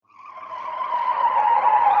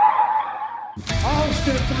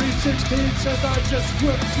Austin 316 says I just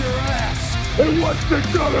whipped your ass. And what's it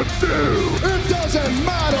gonna do? It doesn't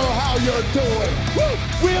matter how you're doing. Woo!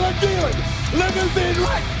 Wheeling dealing, limousine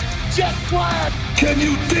right, jet flying. Can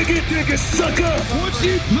you dig it, sucker? Would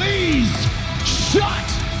you please shut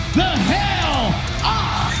the hell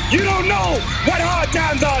up? You don't know what hard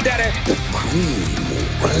times are, Daddy. The cream will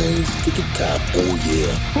rise to the top, oh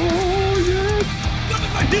yeah. Oh yeah. Look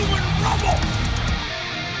at the human rubble.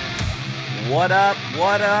 What up?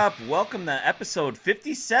 What up? Welcome to episode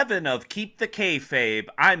 57 of Keep the Kayfabe.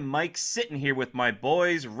 I'm Mike, sitting here with my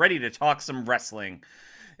boys, ready to talk some wrestling.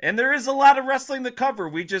 And there is a lot of wrestling to cover.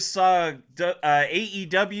 We just saw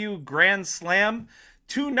AEW Grand Slam.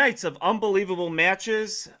 2 nights of unbelievable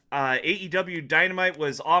matches. AEW Dynamite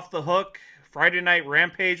was off the hook. Friday Night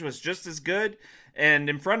Rampage was just as good. And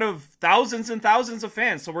in front of thousands and thousands of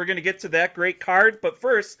fans. So we're going to get to that great card. But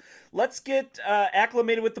first, let's get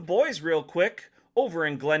acclimated with the boys real quick. Over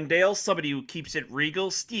in Glendale, somebody who keeps it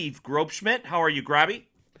regal, Steve Grobschmidt. How are you, Grobby?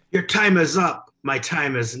 Your time is up. My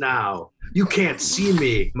time is now. You can't see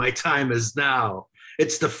me. My time is now.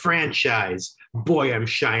 It's the franchise. Boy, I'm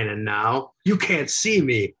shining now. You can't see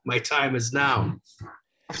me. My time is now.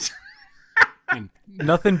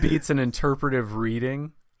 Nothing beats an interpretive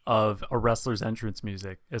reading of a wrestler's entrance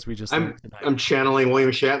music, as we just learned tonight. I'm channeling William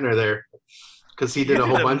Shatner there because he did a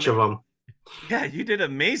whole bunch of them. Yeah, you did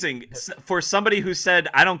amazing. For somebody who said,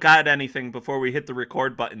 I don't got anything before we hit the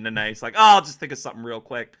record button tonight, it's like, oh, I'll just think of something real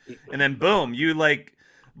quick. And then boom, you like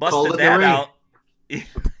busted that out. Yeah.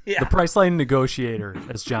 The Priceline negotiator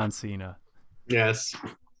as John Cena. Yes.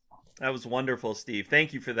 That was wonderful, Steve.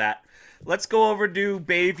 Thank you for that. Let's go over to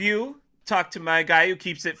Bayview. Talk to my guy who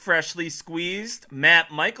keeps it freshly squeezed,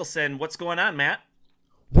 Matt Michelson. What's going on, Matt?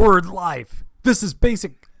 Word life. This is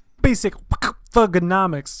basic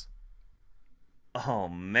thugonomics. Oh,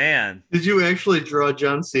 man. Did you actually draw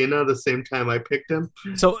John Cena the same time I picked him?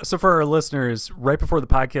 So for our listeners, right before the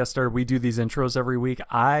podcast started, we do these intros every week.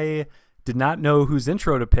 I did not know whose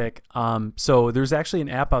intro to pick. So there's actually an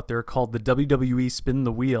app out there called the WWE Spin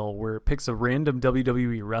the Wheel, where it picks a random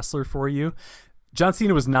WWE wrestler for you. John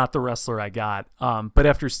Cena was not the wrestler I got, but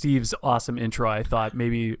after Steve's awesome intro, I thought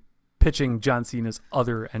maybe pitching John Cena's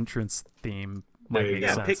other entrance theme might make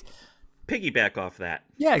sense. Piggyback off that.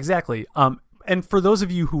 Yeah, exactly. And for those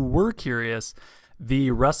of you who were curious,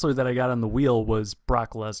 the wrestler that I got on the wheel was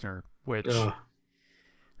Brock Lesnar, which,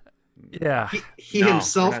 yeah. He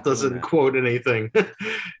himself doesn't quote anything.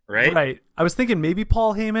 Right? Right. I was thinking maybe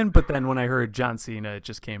Paul Heyman, but then when I heard John Cena, it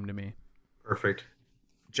just came to me. Perfect.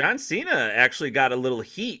 John Cena actually got a little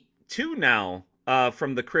heat, too, now,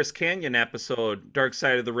 from the Chris Kanyon episode, Dark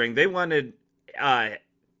Side of the Ring. They wanted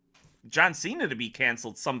John Cena to be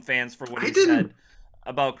canceled, some fans, for what he said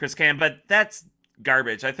about Chris Kanyon, but that's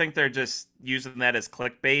garbage. I think they're just using that as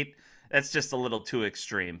clickbait. That's just a little too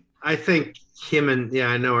extreme. I think him and,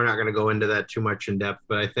 I know we're not going to go into that too much in depth,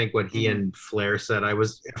 but I think what he and Flair said,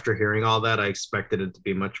 after hearing all that, I expected it to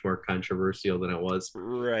be much more controversial than it was.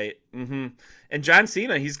 Right. Mm-hmm. And John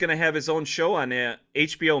Cena, he's going to have his own show on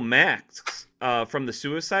HBO Max from the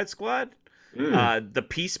Suicide Squad, The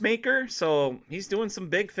Peacemaker. So he's doing some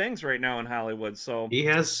big things right now in Hollywood. So he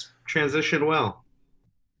has transitioned well.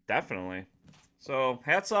 Definitely. So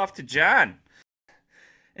hats off to John.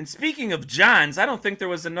 And speaking of Johns, I don't think there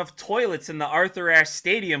was enough toilets in the Arthur Ashe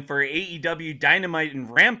Stadium for AEW Dynamite and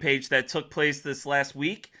Rampage that took place this last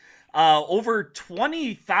week. Over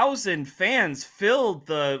 20,000 fans filled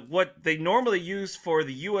what they normally use for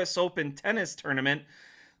the U.S. Open tennis tournament.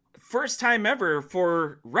 First time ever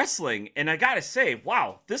for wrestling. And I gotta say,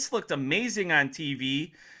 wow, this looked amazing on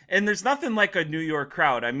TV. And there's nothing like a New York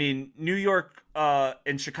crowd. I mean, New York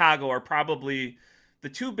and Chicago are probably the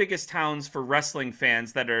 2 biggest towns for wrestling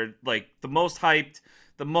fans that are like the most hyped,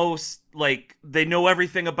 the most like they know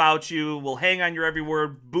everything about you, will hang on your every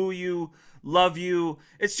word, boo you, love you.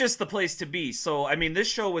 It's just the place to be. So, I mean, this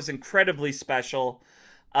show was incredibly special.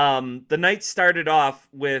 The night started off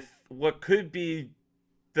with what could be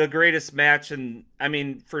the greatest match, and I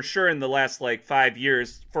mean, for sure in the last like 5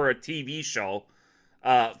 years for a TV show,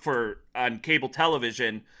 on cable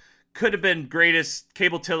television. Could have been greatest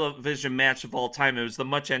cable television match of all time. It was the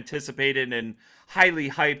much anticipated and highly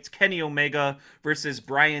hyped Kenny Omega versus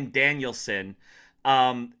Bryan Danielson.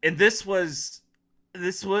 And the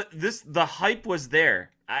hype was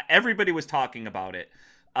there. Everybody was talking about it.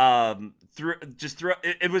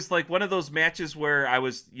 It was like one of those matches where I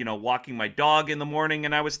was, walking my dog in the morning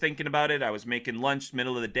and I was thinking about it. I was making lunch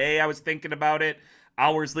middle of the day. I was thinking about it.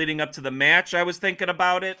 Hours leading up to the match, I was thinking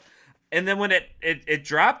about it. And then when it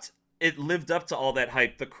dropped, it lived up to all that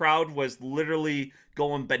hype. The crowd was literally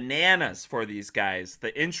going bananas for these guys.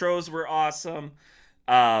 The intros were awesome.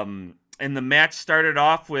 And the match started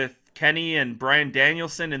off with Kenny and Bryan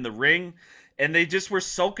Danielson in the ring, and they just were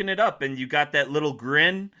soaking it up. And you got that little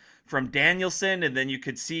grin from Danielson, and then you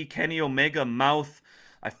could see Kenny Omega mouth,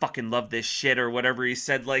 "I fucking love this shit," or whatever he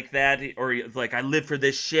said like that, or like, "I live for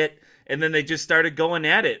this shit." And then they just started going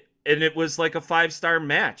at it, and it was like a 5-star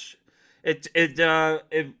match.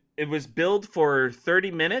 It was billed for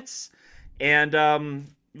 30 minutes, and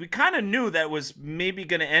we kind of knew that was maybe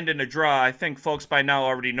going to end in a draw. I think folks by now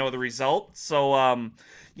already know the result. So,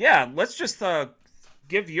 yeah, let's just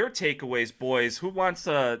give your takeaways, boys. Who wants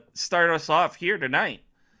to start us off here tonight?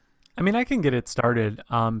 I mean, I can get it started.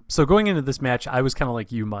 So going into this match, I was kind of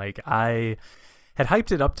like you, Mike. I had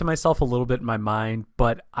hyped it up to myself a little bit in my mind,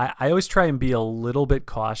 but I always try and be a little bit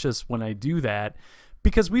cautious when I do that,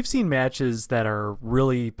 because we've seen matches that are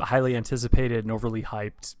really highly anticipated and overly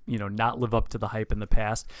hyped, not live up to the hype in the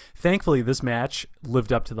past. Thankfully, this match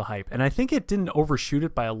lived up to the hype, and I think it didn't overshoot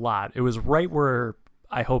it by a lot. It was right where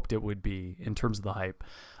I hoped it would be in terms of the hype.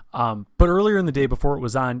 But earlier in the day before it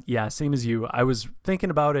was on, yeah, same as you, I was thinking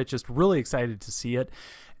about it, just really excited to see it.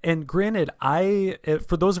 And granted,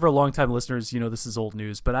 for those of our longtime listeners, this is old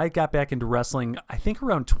news, but I got back into wrestling, I think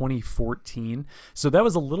around 2014. So that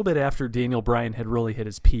was a little bit after Daniel Bryan had really hit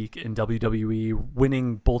his peak in WWE,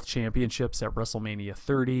 winning both championships at WrestleMania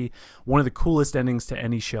 30, one of the coolest endings to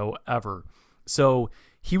any show ever. So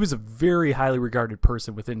he was a very highly regarded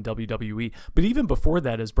person within WWE. But even before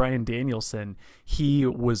that, as Bryan Danielson, he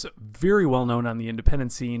was very well known on the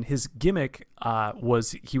independent scene. His gimmick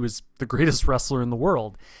was he was the greatest wrestler in the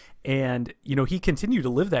world. And, he continued to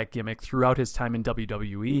live that gimmick throughout his time in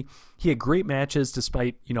WWE. He had great matches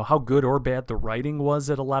despite, how good or bad the writing was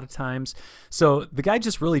at a lot of times. So the guy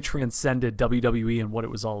just really transcended WWE and what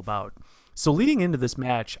it was all about. So leading into this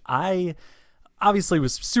match, I obviously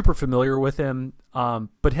was super familiar with him,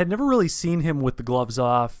 but had never really seen him with the gloves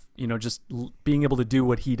off, just being able to do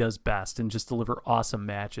what he does best and just deliver awesome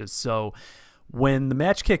matches. So when the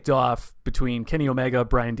match kicked off between Kenny Omega,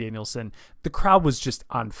 Bryan Danielson, the crowd was just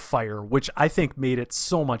on fire, which I think made it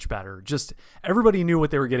so much better. Just everybody knew what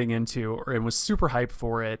they were getting into and was super hyped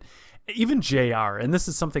for it. Even JR, and this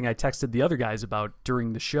is something I texted the other guys about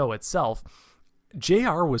during the show itself,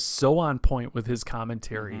 JR was so on point with his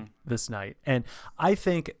commentary this night. And I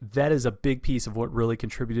think that is a big piece of what really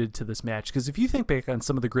contributed to this match. Because if you think back on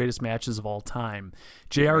some of the greatest matches of all time,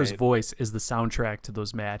 JR's voice is the soundtrack to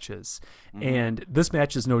those matches. And this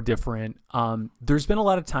match is no different. There's been a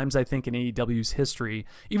lot of times, I think, in AEW's history,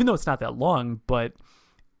 even though it's not that long, but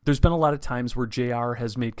there's been a lot of times where JR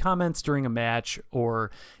has made comments during a match or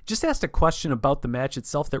just asked a question about the match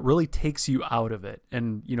itself that really takes you out of it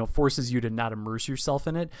and, forces you to not immerse yourself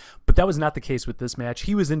in it. But that was not the case with this match.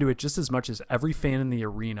 He was into it just as much as every fan in the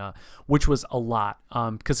arena, which was a lot.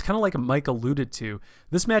 Because kind of like Mike alluded to,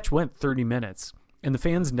 this match went 30 minutes. And the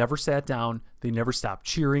fans never sat down. They never stopped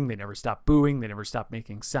cheering. They never stopped booing. They never stopped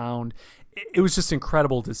making sound. It was just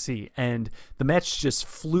incredible to see. And the match just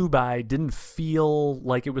flew by, didn't feel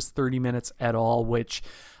like it was 30 minutes at all, which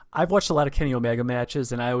I've watched a lot of Kenny Omega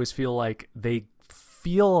matches, and I always feel like they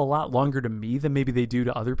feel a lot longer to me than maybe they do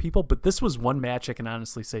to other people. But this was one match I can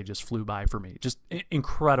honestly say just flew by for me. Just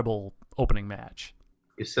incredible opening match.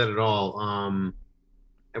 You said it all.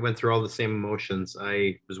 I went through all the same emotions.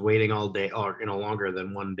 I was waiting all day, or longer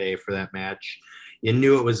than one day for that match. You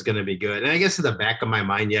knew it was going to be good. And I guess in the back of my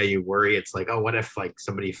mind, yeah, you worry. It's like, oh, what if like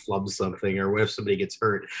somebody flubs something, or what if somebody gets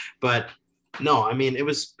hurt? But no, I mean, it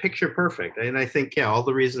was picture perfect. And I think, yeah, all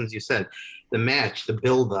the reasons you said, the match, the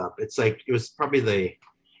build up, it's like, it was probably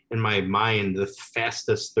in my mind, the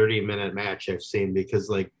fastest 30-minute match I've seen, because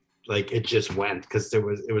like it just went, because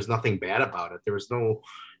it was nothing bad about it. There was no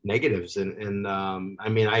negatives. And I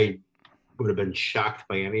mean, I would have been shocked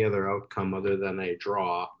by any other outcome other than a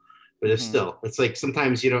draw, but it's still, it's like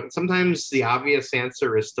sometimes sometimes the obvious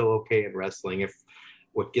answer is still okay in wrestling if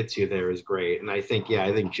what gets you there is great. And I think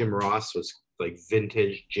Jim Ross was like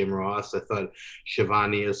vintage Jim Ross. I thought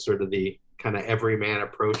Shivani is sort of the kind of everyman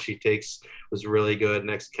approach he takes was really good.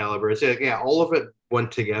 Next Excalibur, so yeah, all of it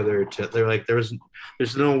went together they're like, there's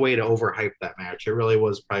no way to overhype that match. It really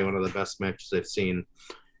was probably one of the best matches I've seen.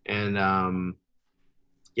 And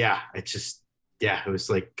it was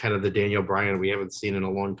like kind of the Daniel Bryan we haven't seen in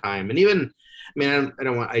a long time. And even, I mean,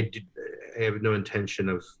 I have no intention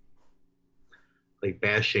of like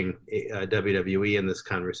bashing WWE in this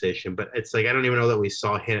conversation, but it's like I don't even know that we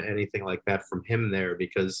saw anything like that from him there,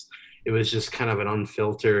 because it was just kind of an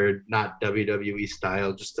unfiltered, not WWE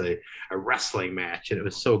style, just a wrestling match, and it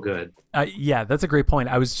was so good. Yeah, that's a great point.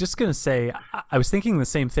 I was just gonna say, I was thinking the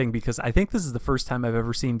same thing, because I think this is the first time I've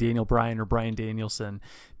ever seen Daniel Bryan or Bryan Danielson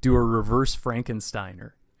do a reverse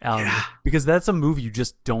Frankensteiner. Yeah. Because that's a move you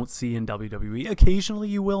just don't see in WWE. Occasionally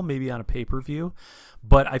you will, maybe on a pay-per-view,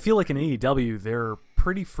 but I feel like in AEW they're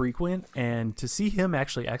pretty frequent, and to see him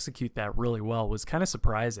actually execute that really well was kind of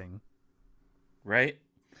surprising. Right?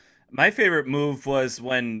 My favorite move was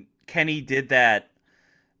when Kenny did that.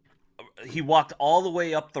 He walked all the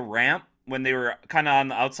way up the ramp when they were kind of on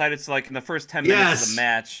the outside. It's like in the first 10 minutes of the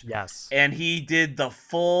match. Yes. And he did the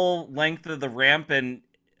full length of the ramp and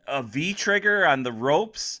a V trigger on the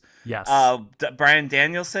ropes. Yes. Bryan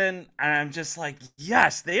Danielson. And I'm just like,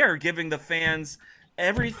 yes, they are giving the fans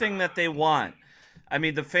everything that they want. I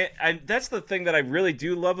mean, that's the thing that I really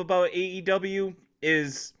do love about AEW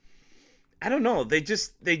is, I don't know,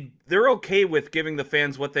 they're okay with giving the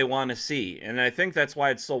fans what they want to see. And I think that's why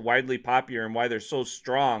it's so widely popular and why they're so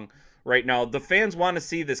strong right now. The fans want to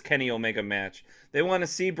see this Kenny Omega match. They want to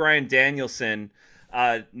see Bryan Danielson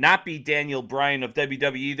not be Daniel Bryan of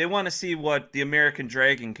WWE. They want to see what the American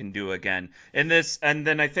Dragon can do again. And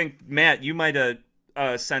then I think, Matt, you might have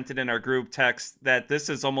sent it in our group text that this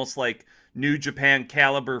is almost like New Japan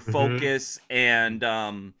caliber focus, and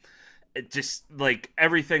it just like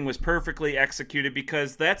everything was perfectly executed,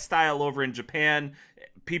 because that style over in Japan,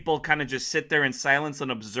 people kind of just sit there in silence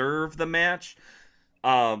and observe the match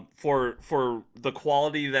for the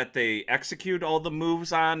quality that they execute all the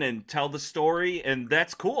moves on and tell the story, and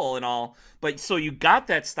that's cool and all. But so you got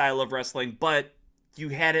that style of wrestling, but you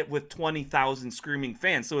had it with 20,000 screaming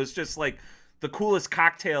fans. So it's just like the coolest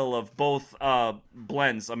cocktail of both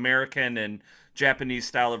blends, American and Japanese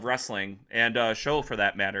style of wrestling, and show for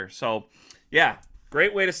that matter. So yeah,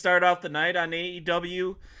 great way to start out the night on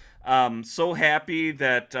AEW. So happy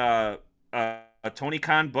that Tony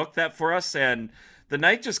Khan booked that for us, and the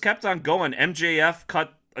night just kept on going. MJF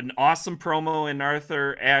cut an awesome promo in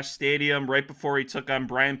Arthur Ashe Stadium right before he took on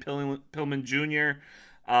Brian Pillman Jr.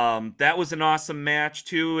 That was an awesome match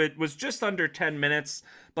too. It was just under 10 minutes,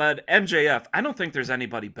 but MJF, I don't think there's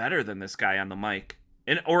anybody better than this guy on the mic,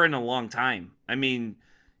 or in a long time. I mean,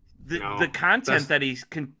 the content that he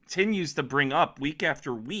continues to bring up week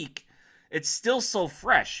after week, it's still so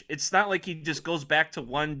fresh. It's not like he just goes back to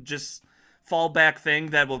one just fallback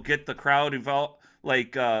thing that will get the crowd involved,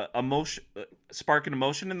 like emotion, sparking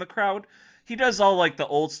emotion in the crowd. He does all like the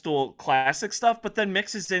old school classic stuff, but then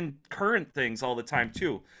mixes in current things all the time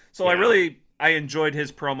too. So yeah. I enjoyed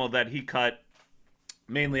his promo that he cut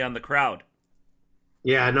mainly on the crowd.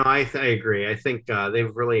 Yeah, no, I agree. I think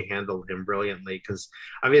they've really handled him brilliantly, because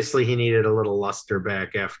obviously he needed a little luster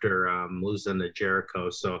back after losing to Jericho.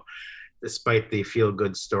 So despite the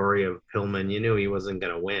feel-good story of Pillman, you knew he wasn't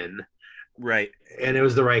going to win. Right. And it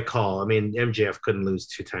was the right call. I mean, MJF couldn't lose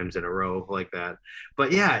 2 times in a row like that.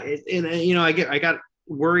 But yeah, I got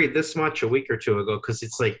worried this much a week or two ago, because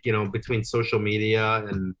it's like, between social media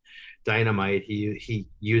and Dynamite, he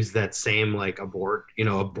used that same like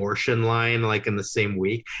abortion line like in the same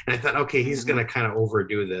week, and I thought, okay, he's gonna kind of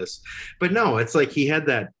overdo this, but no, it's like he had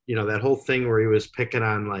that that whole thing where he was picking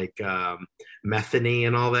on like metheny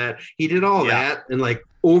and all that. He did all that and like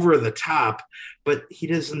over the top, but he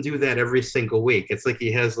doesn't do that every single week. It's like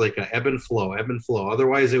he has like a ebb and flow.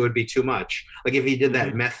 Otherwise, it would be too much. Like if he did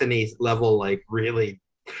that metheny level, like really,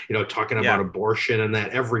 talking about abortion and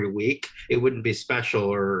that every week, it wouldn't be special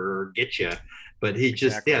or get you. But he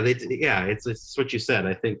just, it's what you said.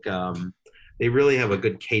 I think they really have a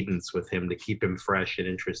good cadence with him to keep him fresh and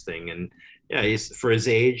interesting. And yeah, he's, for his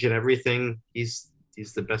age and everything, he's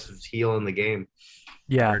the best heel in the game.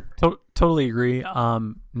 Yeah, totally agree.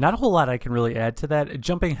 Not a whole lot I can really add to that.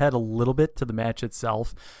 Jumping ahead a little bit to the match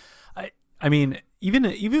itself, I mean,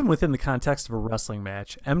 even within the context of a wrestling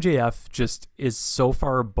match, MJF just is so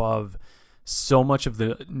far above so much of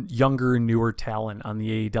the younger, newer talent on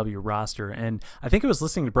the AEW roster. And I think I was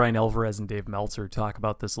listening to Brian Alvarez and Dave Meltzer talk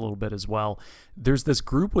about this a little bit as well. There's this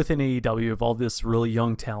group within AEW of all this really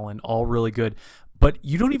young talent, all really good, but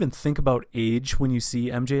you don't even think about age when you see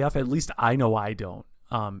MJF. At least I know I don't.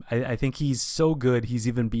 I think he's so good, he's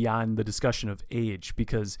even beyond the discussion of age,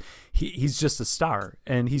 because he's just a star,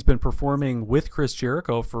 and he's been performing with Chris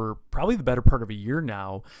Jericho for probably the better part of a year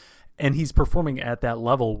now, and he's performing at that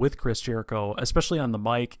level with Chris Jericho, especially on the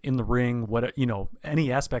mic, in the ring,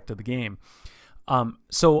 any aspect of the game.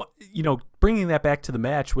 So, bringing that back to the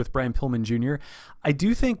match with Brian Pillman Jr., I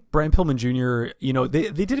do think Brian Pillman Jr.,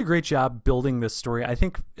 they did a great job building this story. I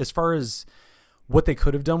think as far as what they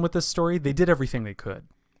could have done with this story, they did everything they could.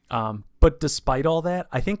 But despite all that,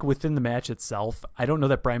 I think within the match itself, I don't know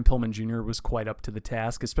that Brian Pillman Jr. was quite up to the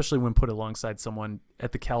task, especially when put alongside someone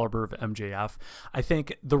at the caliber of MJF. I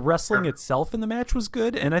think the wrestling itself in the match was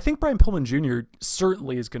good, and I think Brian Pillman Jr.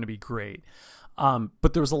 certainly is going to be great.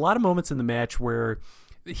 But there was a lot of moments in the match where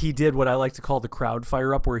he did what I like to call the crowd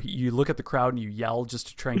fire up, where you look at the crowd and you yell just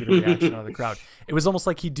to try and get a reaction out of the crowd. It was almost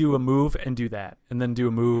like he'd do a move and do that, and then do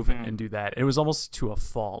a move and do that. It was almost to a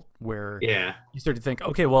fault where you start to think,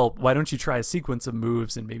 okay, well, why don't you try a sequence of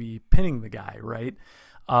moves and maybe pinning the guy, right?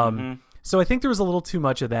 So I think there was a little too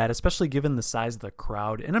much of that, especially given the size of the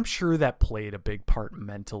crowd. And I'm sure that played a big part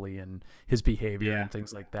mentally in his behavior and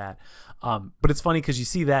things like that. But it's funny because you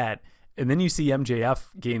see that, and then you see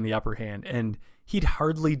MJF gain the upper hand, and he'd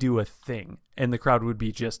hardly do a thing, and the crowd would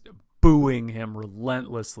be just booing him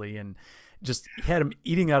relentlessly and just had him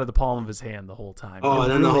eating out of the palm of his hand the whole time. Oh,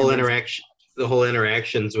 and then the whole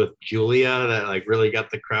interactions with Julia that like really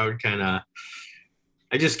got the crowd kind of.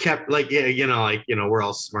 I just kept we're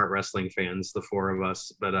all smart wrestling fans, the four of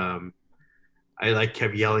us, but I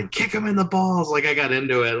kept yelling, "Kick him in the balls!" Like I got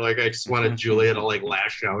into it. Like I just wanted Julia to like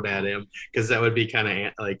lash out at him because that would be kind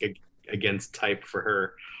of like against type for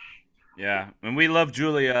her. Yeah, and we love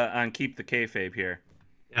Julia on Keep the Kayfabe here.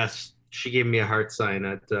 Yes, she gave me a heart sign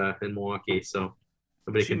in Milwaukee, so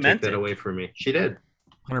nobody can take that away from me. She did.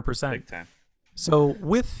 100%. Big time. So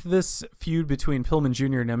with this feud between Pillman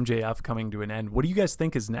Jr. and MJF coming to an end, what do you guys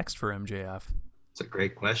think is next for MJF? It's a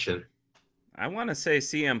great question. I want to say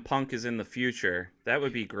CM Punk is in the future. That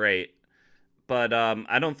would be great. But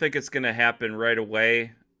I don't think it's going to happen right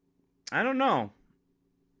away. I don't know.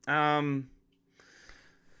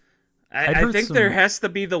 I think there has to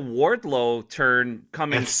be the Wardlow turn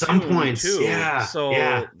coming at some point too. Yeah.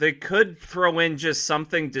 So they could throw in just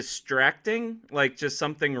something distracting, like just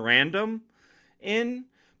something random in.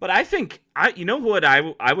 But I think what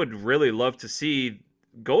I would really love to see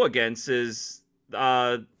go against is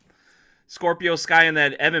Scorpio Sky and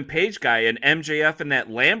that Evan Page guy, and MJF and that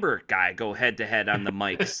Lambert guy go head to head on the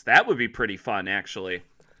mics. That would be pretty fun, actually.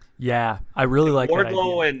 Yeah, I really like that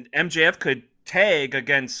Wardlow idea. and MJF could tag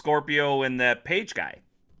against Scorpio and that Page guy.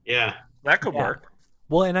 Yeah, that could work.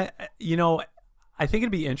 Well, and I think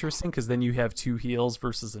it'd be interesting because then you have two heels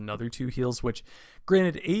versus another two heels, which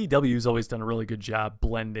granted AEW has always done a really good job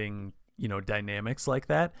blending, dynamics like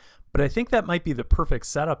that. But I think that might be the perfect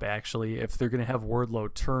setup actually if they're going to have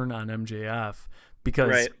Wardlow turn on MJF,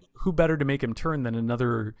 because who better to make him turn than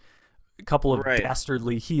another couple of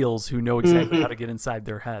dastardly heels who know exactly how to get inside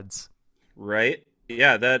their heads. Right.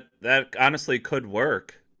 Yeah, that honestly could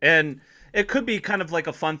work. And it could be kind of like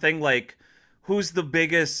a fun thing, like who's the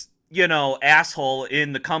biggest, asshole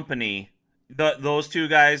in the company? Those two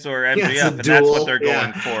guys or MJF, and that's what they're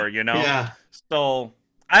going for, Yeah. So,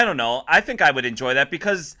 I don't know. I think I would enjoy that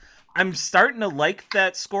because I'm starting to like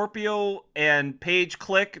that Scorpio and Page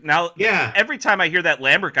click. Now, every time I hear that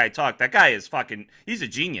Lambert guy talk, that guy is he's a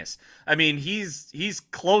genius. I mean, he's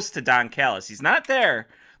close to Don Callis. He's not there,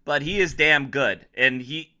 but he is damn good, and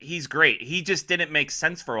he's great. He just didn't make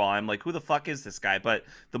sense for a while. I'm like, who the fuck is this guy? But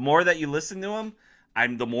the more that you listen to him,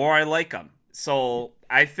 the more I like him. So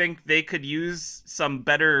I think they could use some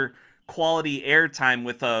better quality airtime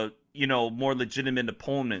with a more legitimate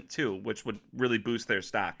opponent too, which would really boost their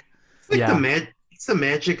stock. It's like it's the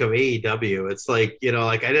magic of AEW. It's like,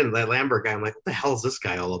 that Lambert guy, I'm like, what the hell is this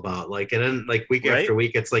guy all about? Like, and then like week after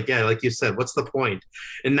week, it's like, like you said, what's the point?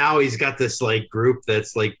 And now he's got this like group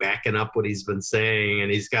that's like backing up what he's been saying,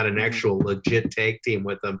 and he's got an actual legit tag team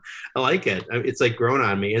with him. I like it. It's like grown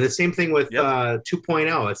on me. And the same thing with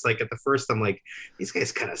 2.0. It's like at the first I'm like, these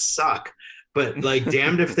guys kind of suck. But like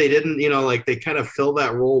damned if they didn't, they kind of fill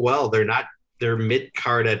that role well. They're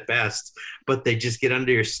mid-card at best, but they just get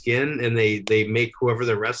under your skin and they make whoever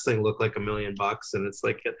they're wrestling look like $1 million. And it's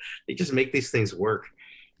like, they just make these things work.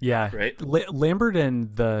 Yeah. Right. Lambert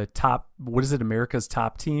and the top, what is it? America's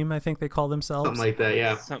Top Team, I think they call themselves. Something like that.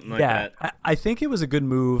 Yeah. Something like that. I think it was a good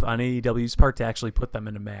move on AEW's part to actually put them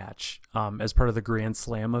in a match as part of the Grand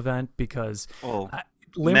Slam event because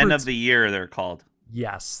Men of the Year, they're called.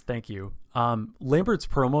 Yes. Thank you. Lambert's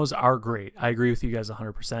promos are great. I agree with you guys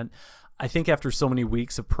 100%. I think after so many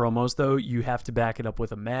weeks of promos, though, you have to back it up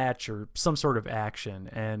with a match or some sort of action.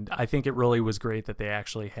 And I think it really was great that they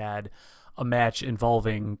actually had a match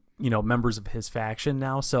involving, members of his faction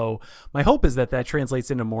now. So my hope is that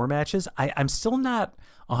translates into more matches. I'm still not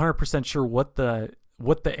 100% sure what the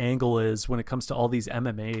what the angle is when it comes to all these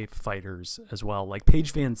MMA fighters as well. Like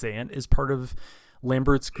Paige Van Zandt is part of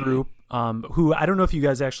Lambert's group, who I don't know if you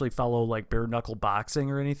guys actually follow like bare knuckle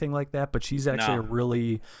boxing or anything like that, but she's actually a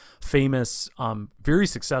really famous, very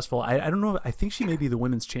successful. I don't know. I think she may be the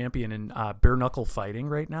women's champion in bare knuckle fighting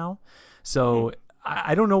right now. So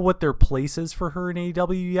I don't know what their place is for her in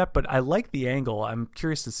AEW yet, but I like the angle. I'm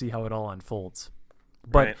curious to see how it all unfolds.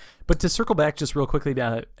 But to circle back just real quickly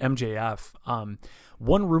to MJF,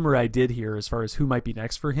 one rumor I did hear as far as who might be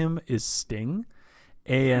next for him is Sting.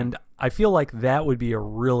 And I feel like that would be a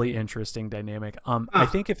really interesting dynamic. I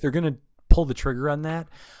think if they're going to pull the trigger on that,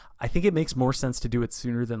 I think it makes more sense to do it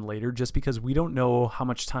sooner than later, just because we don't know how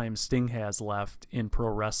much time Sting has left in pro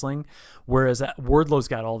wrestling, whereas Wardlow's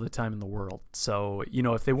got all the time in the world. So,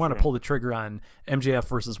 if they want to pull the trigger on MJF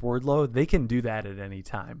versus Wardlow, they can do that at any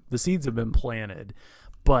time. The seeds have been planted.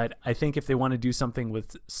 But I think if they want to do something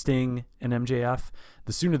with Sting and MJF,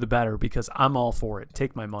 the sooner the better, because I'm all for it.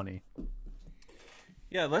 Take my money.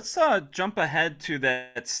 Yeah, let's jump ahead to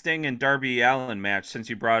that Sting and Darby Allin match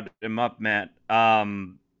since you brought him up, Matt.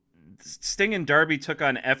 Sting and Darby took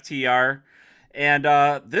on FTR, and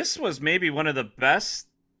this was maybe one of the best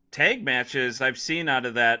tag matches I've seen out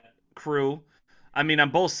of that crew. I mean, on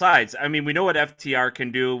both sides. I mean, we know what FTR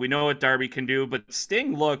can do. We know what Darby can do, but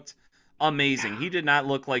Sting looked amazing. He did not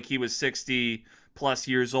look like he was 60-plus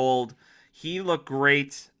years old. He looked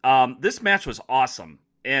great. This match was awesome.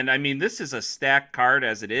 And I mean, this is a stacked card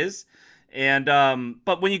as it is. And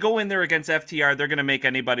but when you go in there against FTR, they're going to make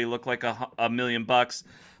anybody look like a million bucks.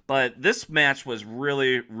 But this match was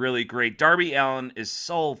really, really great. Darby Allin is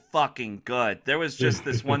so fucking good. There was just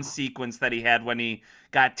this one sequence that he had when he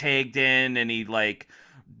got tagged in and he like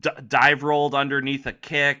dive rolled underneath a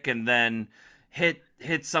kick and then hit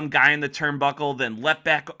some guy in the turnbuckle, then leapt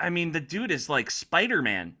back. I mean, the dude is like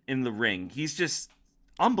Spider-Man in the ring. He's just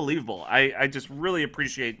unbelievable. I just really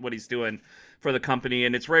appreciate what he's doing for the company,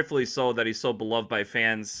 and it's rightfully so that he's so beloved by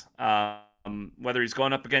fans. Whether he's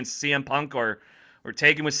going up against CM Punk or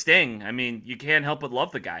taking with Sting, I mean, you can't help but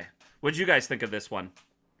love the guy. What did you guys think of this one?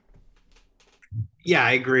 Yeah,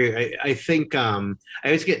 I agree. I think I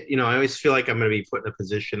always get, I always feel like I'm going to be put in a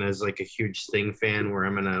position as like a huge Sting fan where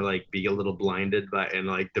I'm going to like be a little blinded by and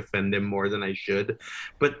like defend him more than I should.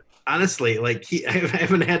 But honestly, like I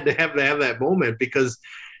haven't had to have that moment because,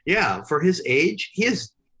 yeah, for his age,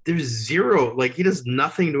 there's zero, like he does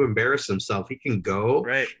nothing to embarrass himself. He can go.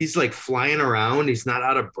 Right. He's like flying around. He's not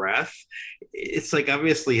out of breath. It's like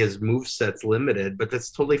obviously his moveset's limited, but that's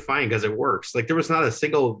totally fine because it works. Like there was not a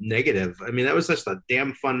single negative. I mean, that was just a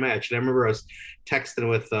damn fun match. And I remember I was texting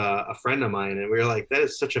with a friend of mine and we were like, that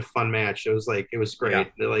is such a fun match. It was great.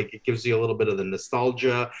 Yeah. Like it gives you a little bit of the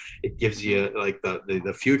nostalgia. It gives you like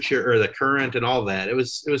the future or the current and all that. It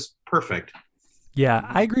was perfect. Yeah,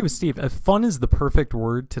 I agree with Steve. Fun is the perfect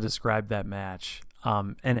word to describe that match.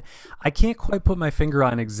 And I can't quite put my finger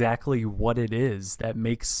on exactly what it is that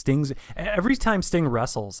makes Sting's. Every time Sting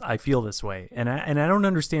wrestles, I feel this way, and I don't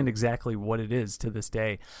understand exactly what it is to this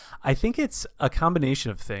day. I think it's a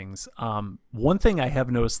combination of things. One thing I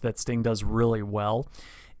have noticed that Sting does really well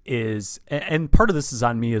is, and part of this is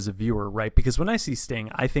on me as a viewer, right? Because when I see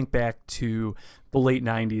Sting, I think back to the late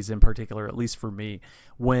 90s in particular, at least for me,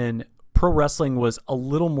 when pro wrestling was a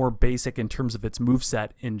little more basic in terms of its moveset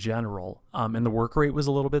in general, and the work rate was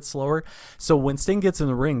a little bit slower. So when Sting gets in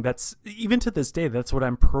the ring, that's, even to this day, that's what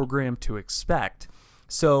I'm programmed to expect.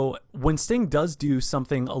 So when Sting does do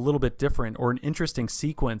something a little bit different or an interesting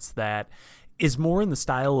sequence that is more in the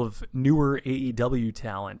style of newer AEW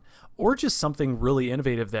talent, or just something really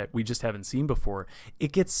innovative that we just haven't seen before,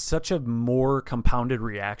 it gets such a more compounded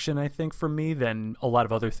reaction, I think, from me than a lot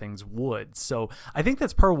of other things would. So I think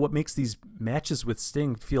that's part of what makes these matches with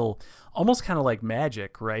Sting feel almost kind of like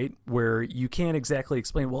magic, right? Where you can't exactly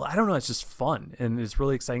explain, well, I don't know, it's just fun and it's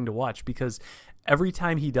really exciting to watch because every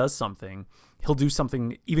time he does something, he'll do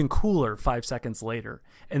something even cooler 5 seconds later.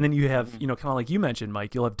 And then you have, kind of like you mentioned,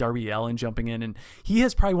 Mike, you'll have Darby Allin jumping in, and he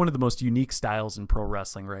has probably one of the most unique styles in pro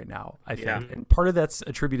wrestling right now, I think. Yeah. And part of that's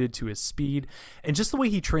attributed to his speed and just the way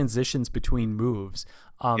he transitions between moves.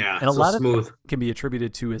 And a lot of it can be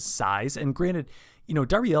attributed to his size. And granted,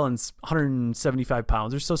 Darby Allin's 175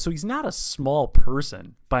 pounds or so he's not a small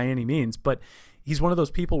person by any means, but he's one of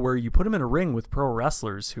those people where you put him in a ring with pro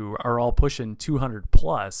wrestlers who are all pushing 200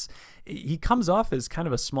 plus. He comes off as kind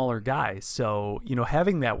of a smaller guy. So,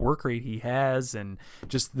 having that work rate he has and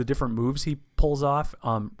just the different moves he pulls off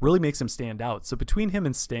really makes him stand out. So between him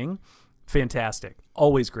and Sting, fantastic.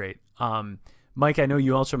 Always great. Mike, I know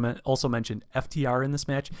you also mentioned FTR in this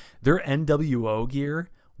match. Their NWO gear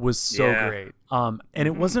was so Yeah. great. And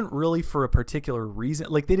it wasn't really for a particular reason.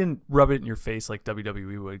 Like, they didn't rub it in your face like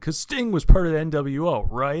WWE would, because Sting was part of the NWO,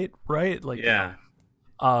 right? Like, Yeah.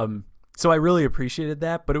 So I really appreciated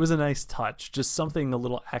that, but it was a nice touch, just something a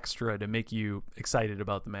little extra to make you excited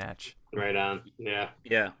about the match. Right on. Yeah.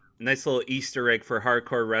 Yeah. Nice little Easter egg for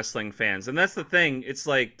hardcore wrestling fans. And that's the thing. It's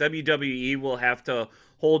like WWE will have to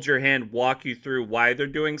hold your hand, walk you through why they're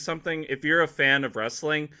doing something. If you're a fan of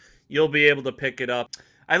wrestling, you'll be able to pick it up.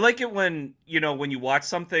 I like it when, when you watch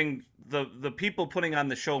something, the people putting on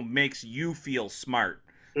the show makes you feel smart.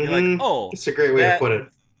 You're like, oh, it's a great way to put it.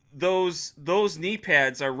 Those knee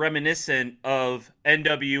pads are reminiscent of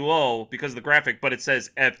NWO because of the graphic, but it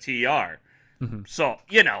says FTR. So,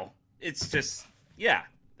 it's just,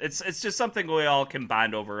 it's just something we all can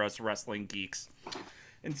bond over, us wrestling geeks.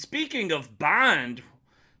 And speaking of bond,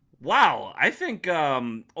 wow, I think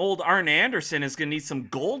old Arn Anderson is going to need some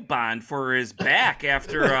Gold Bond for his back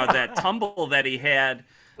after that tumble that he had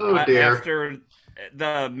after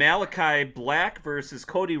the Malachi Black versus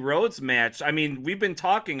Cody Rhodes match. I mean, we've been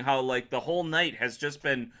talking how, like, the whole night has just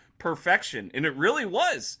been perfection, and it really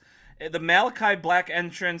was. The Malachi Black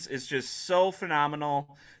entrance is just so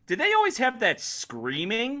phenomenal. Did they always have that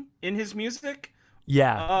screaming in his music?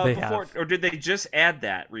 Yeah, they have. Or did they just add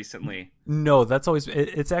that recently? No, that's always.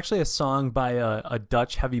 It's actually a song by a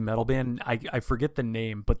Dutch heavy metal band. I forget the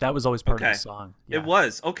name, but that was always part of the song. Yeah. It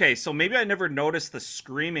was. Okay, so maybe I never noticed the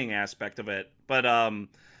screaming aspect of it. But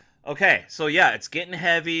okay, so yeah, it's getting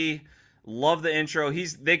heavy. Love the intro.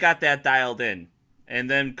 They got that dialed in. And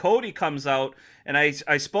then Cody comes out, and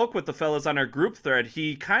I spoke with the fellas on our group thread.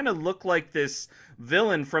 He kind of looked like this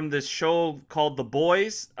villain from this show called The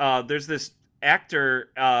Boys. There's this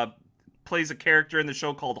actor plays a character in the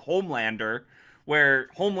show called Homelander, where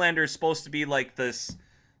Homelander is supposed to be like the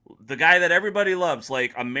guy that everybody loves,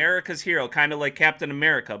 like America's hero, kind of like Captain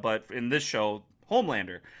America, but in this show,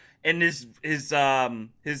 Homelander. And his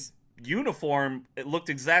uniform, it looked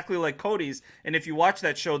exactly like Cody's. And if you watch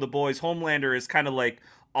that show, The Boys, Homelander is kind of like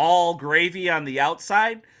all gravy on the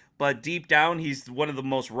outside, but deep down, he's one of the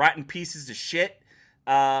most rotten pieces of shit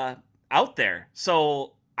out there.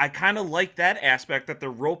 So I kind of like that aspect, that they're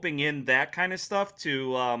roping in that kind of stuff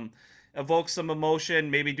to evoke some emotion,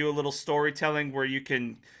 maybe do a little storytelling where you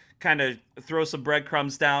can kind of throw some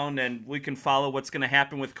breadcrumbs down and we can follow what's going to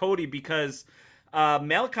happen with Cody, because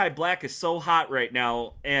Malachi Black is so hot right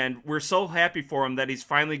now, and we're so happy for him that he's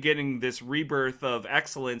finally getting this rebirth of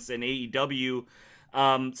excellence in AEW.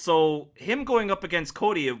 So him going up against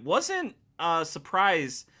Cody, it wasn't a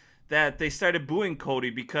surprise that they started booing Cody,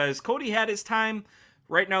 because Cody had his time.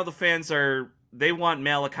 Right now, the fans they want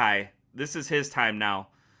Malachi. This is his time now.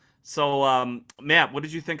 So, Matt, what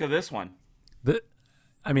did you think of this one?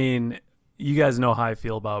 I mean, you guys know how I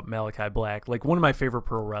feel about Malachi Black. Like, one of my favorite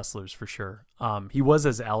pro wrestlers for sure. He was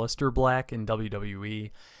as Aleister Black in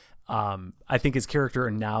WWE. I think his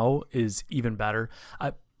character now is even better.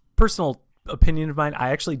 Personal opinion of mine, I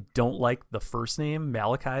actually don't like the first name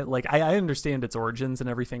Malachi. Like, I understand its origins and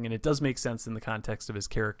everything, and it does make sense in the context of his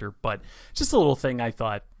character, but just a little thing I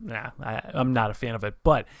thought, I'm not a fan of it.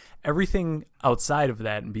 But everything outside of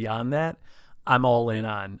that and beyond that, I'm all in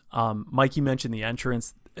on. Mike, you mentioned the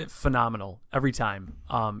entrance, phenomenal every time.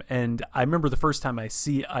 And I remember the first time I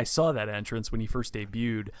saw that entrance when he first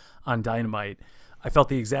debuted on Dynamite. I felt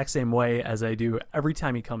the exact same way as I do every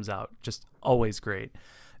time he comes out. Just always great.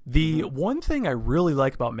 The one thing I really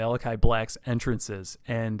like about Malachi Black's entrances,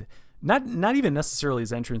 and not even necessarily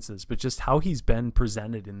his entrances, but just how he's been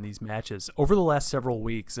presented in these matches over the last several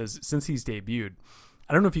weeks since he's debuted.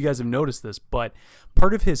 I don't know if you guys have noticed this, but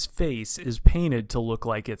part of his face is painted to look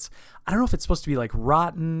like I don't know if it's supposed to be like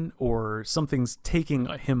rotten or something's taking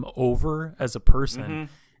him over as a person.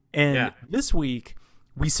 And this week,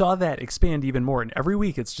 we saw that expand even more. And every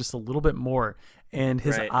week, it's just a little bit more. And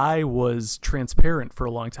his eye was transparent for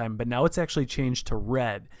a long time, but now it's actually changed to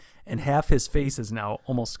red. And half his face is now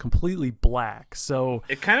almost completely black. So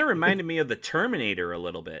it kind of reminded me of the Terminator a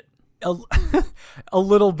little bit. A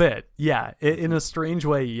little bit, yeah. In a strange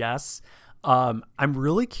way, yes. I'm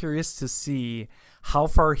really curious to see how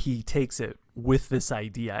far he takes it with this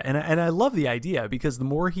idea. And I love the idea, because the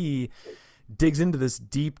more he digs into this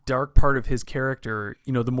deep, dark part of his character,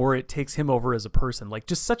 the more it takes him over as a person. Like,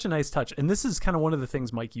 just such a nice touch. And this is kind of one of the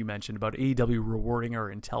things, Mike, you mentioned about AEW rewarding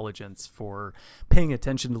our intelligence for paying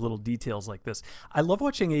attention to little details like this. I love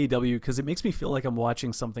watching AEW because it makes me feel like I'm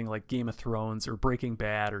watching something like Game of Thrones or Breaking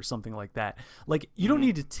Bad or something like that. Like, you don't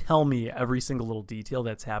need to tell me every single little detail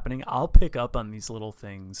that's happening. I'll pick up on these little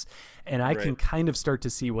things, and I can kind of start to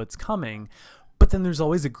see what's coming. But then there's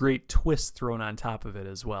always a great twist thrown on top of it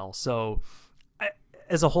as well. So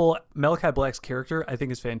as a whole, Malachi Black's character, I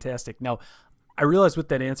think, is fantastic. Now, I realized with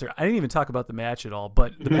that answer, I didn't even talk about the match at all,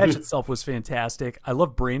 but the match itself was fantastic. I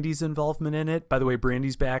love Brandy's involvement in it. By the way,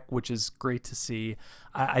 Brandy's back, which is great to see.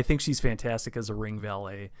 I think she's fantastic as a ring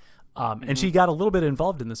valet. And she got a little bit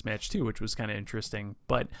involved in this match too, which was kind of interesting.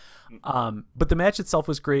 But the match itself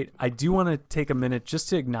was great. I do want to take a minute just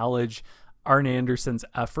to acknowledge Arn Anderson's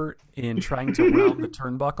effort in trying to round the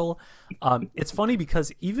turnbuckle. It's funny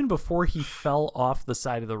because even before he fell off the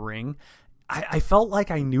side of the ring, I felt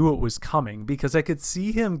like I knew it was coming because I could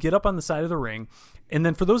see him get up on the side of the ring. And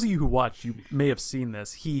then for those of you who watched, you may have seen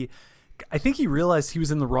this. I think he realized he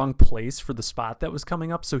was in the wrong place for the spot that was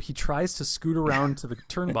coming up. So he tries to scoot around to the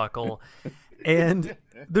turnbuckle. And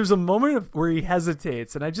there's a moment where he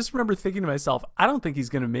hesitates. And I just remember thinking to myself, I don't think he's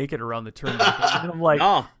going to make it around the turnbuckle. And I'm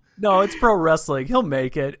like, no, it's pro wrestling. He'll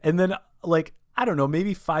make it. And then like, I don't know,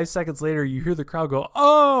 maybe 5 seconds later, you hear the crowd go,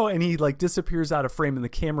 oh, and he like disappears out of frame and the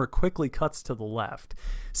camera quickly cuts to the left.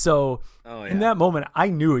 So in that moment, I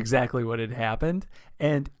knew exactly what had happened.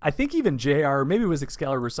 And I think even JR, maybe it was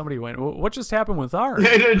Excalibur, somebody went, what just happened with Arn?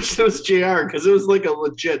 It was JR because it was like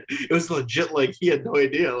it was legit like he had no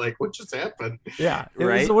idea, like what just happened. Yeah, it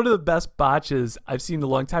was one of the best botches I've seen in a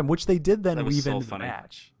long time, which they did then weave into the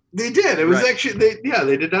match. They did. It was actually,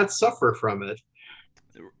 they did not suffer from it.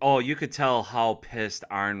 Oh, you could tell how pissed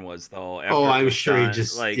Arn was though. I'm sure he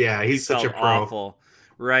just he's such a pro. Awful.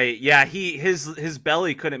 Right. Yeah, his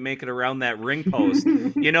belly couldn't make it around that ring post.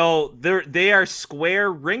 You know, they are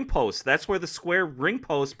square ring posts. That's where the square ring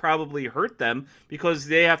post probably hurt them because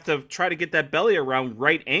they have to try to get that belly around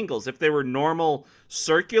right angles. If they were normal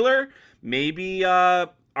circular, maybe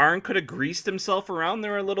Arn could have greased himself around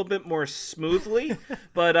there a little bit more smoothly,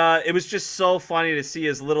 but it was just so funny to see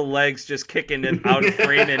his little legs just kicking it out of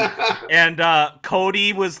frame, and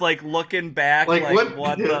Cody was like looking back, like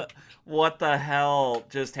what the hell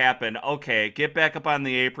just happened? Okay, get back up on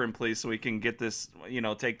the apron, please, so we can get this,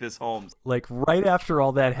 take this home. Like right after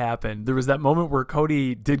all that happened, there was that moment where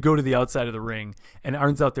Cody did go to the outside of the ring, and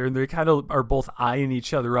Arn's out there, and they kind of are both eyeing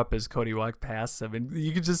each other up as Cody walked past them, and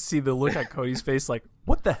you could just see the look on Cody's face, like,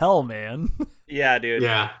 what the hell, man? Yeah, dude.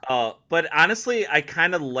 Yeah. But honestly, I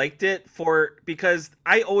kind of liked it because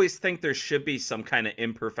I always think there should be some kind of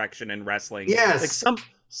imperfection in wrestling. Yes. Like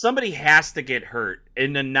somebody has to get hurt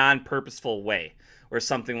in a non-purposeful way or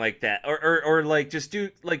something like that, or like just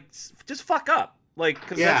fuck up, like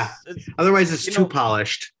otherwise it's too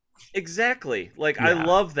polished. Exactly. Like I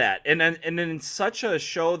love that, and in such a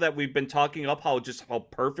show that we've been talking up how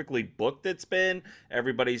perfectly booked it's been.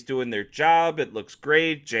 Everybody's doing their job. It looks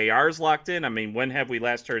great. JR's locked in. I mean, when have we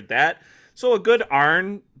last heard that? So a good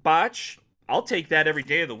Arn botch, I'll take that every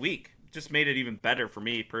day of the week. Just made it even better for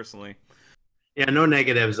me personally. Yeah, no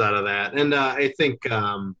negatives out of that. And I think,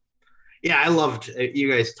 I loved, you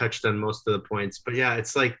guys touched on most of the points, but yeah,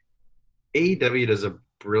 it's like AEW does a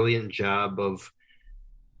brilliant job of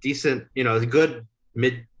decent, good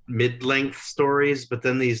mid-length stories, but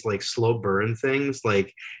then these like slow burn things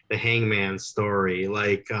like the Hangman story,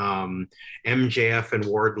 like MJF and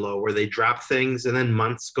Wardlow, where they drop things and then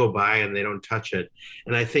months go by and they don't touch it.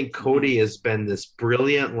 And I think Cody has been this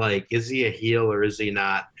brilliant, like, is he a heel or is he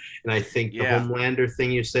not? And I think the Homelander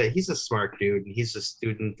thing you said, he's a smart dude. He's a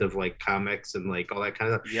student of like comics and like all that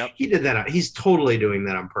kind of stuff. Yep. He did that. He's totally doing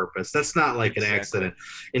that on purpose. That's not like an accident.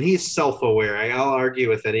 And he's self-aware. I'll argue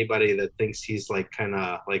with anybody that thinks he's like kind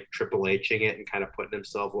of like Triple H-ing it and kind of putting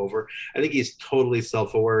himself over. I think he's totally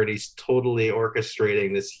self-aware and he's totally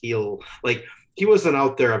orchestrating this heel. Like, he wasn't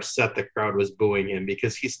out there upset the crowd was booing him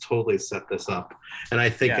because he's totally set this up. And I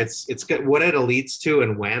think it's good. What it leads to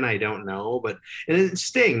and when, I don't know. And it's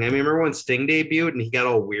Sting. I mean, remember when Sting debuted and he got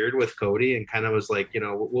all weird with Cody and kind of was like,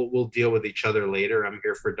 we'll deal with each other later. I'm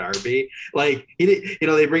here for Darby. Like,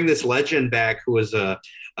 they bring this legend back who was a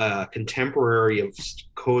contemporary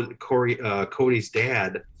of Cody's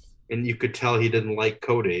dad. And you could tell he didn't like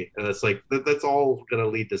Cody. And it's like, that's all going to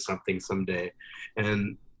lead to something someday.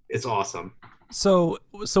 And it's awesome. So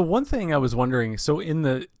one thing I was wondering, so in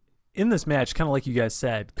this match, kind of like you guys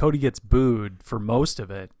said, Cody gets booed for most of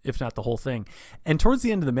it, if not the whole thing. And towards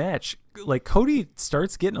the end of the match, like Cody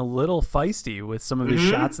starts getting a little feisty with some of his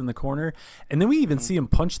shots in the corner. And then we even see him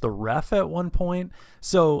punch the ref at one point.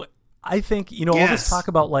 So I think, all this talk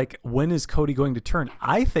about like, when is Cody going to turn?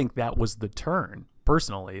 I think that was the turn,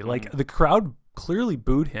 personally. Like the crowd clearly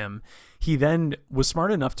booed him. He then was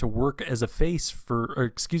smart enough to work as a face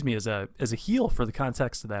as a heel for the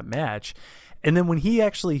context of that match. And then when he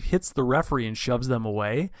actually hits the referee and shoves them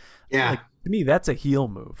away, like, to me, that's a heel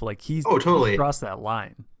move. Like he's totally crossed that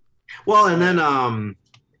line. Well, and then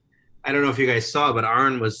I don't know if you guys saw, but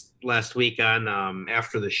Arn was last week on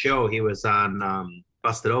after the show. He was on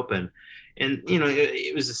Busted Open, and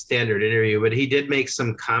it was a standard interview, but he did make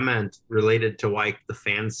some comment related to why the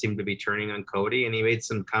fans seem to be turning on Cody, and he made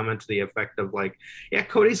some comment to the effect of like, yeah,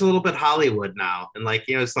 Cody's a little bit Hollywood now, and like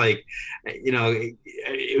it's like,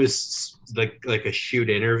 it was like a shoot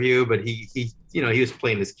interview, but he was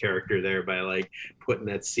playing his character there by like putting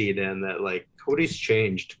that seed in that like Cody's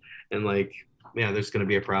changed, and like, yeah, there's going to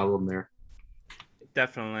be a problem there.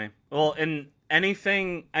 Definitely. Well, and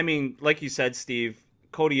anything, I mean, like you said, Steve,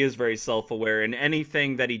 Cody is very self-aware, and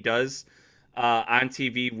anything that he does on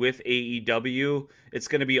TV with AEW, it's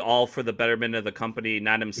going to be all for the betterment of the company,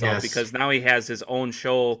 not himself, Yes. because now he has his own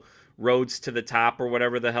show, Roads to the Top, or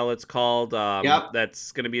whatever the hell it's called. Yep.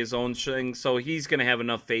 That's going to be his own thing, so he's going to have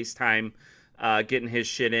enough FaceTime getting his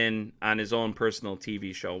shit in on his own personal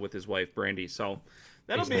TV show with his wife, Brandy, so...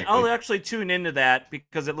 That'll be. I'll actually tune into that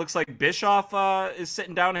because it looks like Bischoff is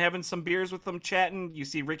sitting down and having some beers with them, chatting. You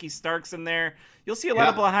see Ricky Starks in there. You'll see a lot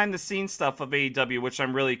of behind the scenes stuff of AEW, which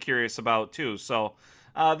I'm really curious about too. So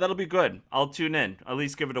that'll be good. I'll tune in. At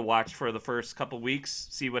least give it a watch for the first couple weeks,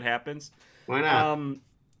 see what happens. Why not?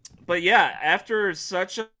 But yeah, after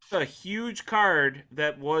such a huge card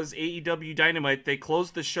that was AEW Dynamite, they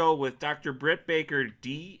closed the show with Dr. Britt Baker,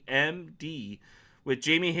 DMD, with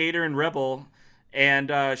Jamie Hayter and Rebel.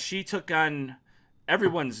 And she took on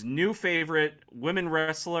everyone's new favorite women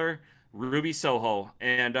wrestler, Ruby Soho.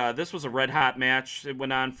 And this was a red-hot match. It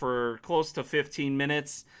went on for close to 15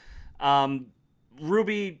 minutes.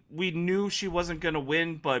 Ruby, we knew she wasn't going to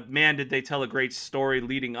win, but man, did they tell a great story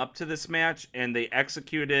leading up to this match. And they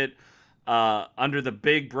executed under the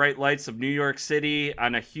big bright lights of New York City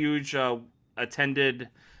on a huge attended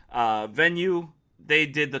venue. They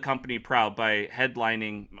did the company proud by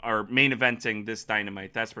headlining or main eventing this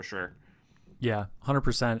Dynamite. That's for sure. Yeah,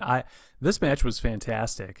 100%. This match was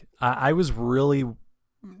fantastic. I was really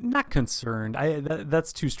not concerned.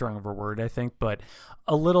 That's too strong of a word, I think, but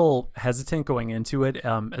a little hesitant going into it,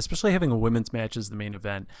 especially having a women's match as the main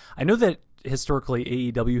event. I know that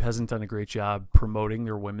historically AEW hasn't done a great job promoting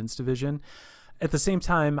their women's division. At the same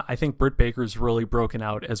time, I think Britt Baker's really broken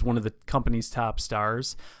out as one of the company's top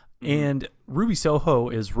stars. And Ruby Soho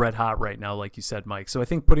is red hot right now, like you said, Mike. So I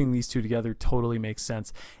think putting these two together totally makes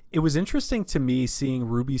sense. It was interesting to me seeing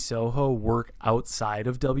Ruby Soho work outside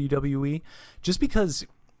of WWE, just because,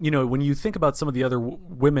 when you think about some of the other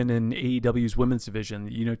women in AEW's women's division,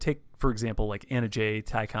 take, for example, like Anna Jay,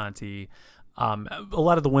 Ty Conti, a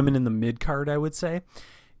lot of the women in the mid card, I would say.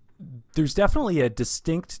 There's definitely a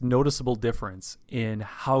distinct, noticeable difference in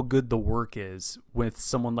how good the work is with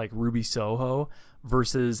someone like Ruby Soho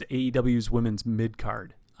versus AEW's women's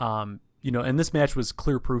mid-card. And this match was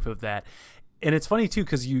clear proof of that. And it's funny, too,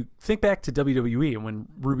 because you think back to WWE and when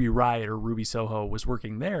Ruby Riott or Ruby Soho was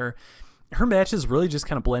working there, her matches really just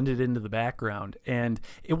kind of blended into the background. And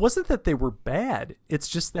it wasn't that they were bad. It's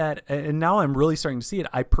just that, and now I'm really starting to see it,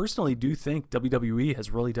 I personally do think WWE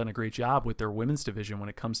has really done a great job with their women's division when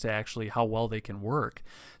it comes to actually how well they can work.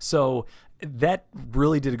 So that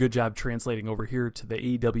really did a good job translating over here to the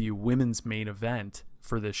AEW women's main event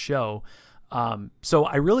for this show. So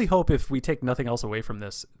I really hope, if we take nothing else away from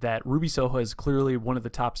this, that Ruby Soho is clearly one of the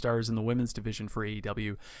top stars in the women's division for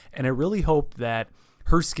AEW. And I really hope that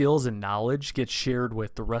her skills and knowledge get shared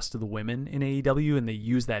with the rest of the women in AEW, and they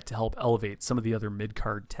use that to help elevate some of the other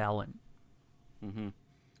mid-card talent. Mm-hmm.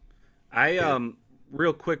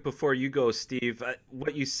 Real quick before you go, Steve,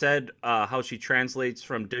 what you said, how she translates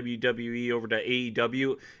from WWE over to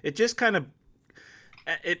AEW, it just kind of,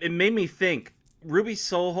 it made me think Ruby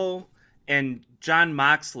Soho and Jon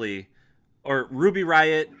Moxley, or Ruby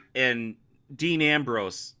Riott and Dean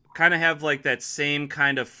Ambrose, kind of have like that same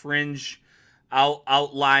kind of fringe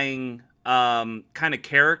outlying kind of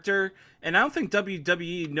character, and I don't think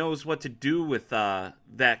WWE knows what to do with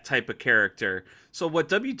that type of character. So what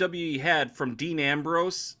WWE had from Dean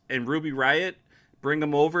Ambrose and Ruby Riott, bring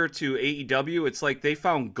them over to AEW, it's like they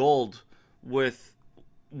found gold with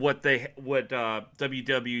what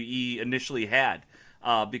WWE initially had,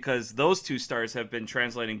 because those two stars have been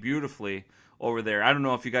translating beautifully over there. I don't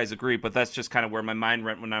know if you guys agree, but that's just kind of where my mind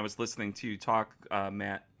went when I was listening to you talk,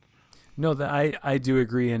 Matt. No, that I do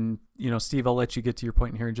agree, and Steve, I'll let you get to your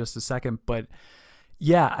point here in just a second. But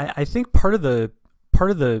yeah, I think part of the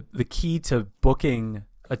key to booking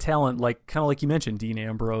a talent kind of like you mentioned, Dean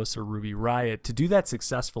Ambrose or Ruby Riott, to do that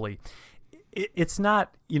successfully, it's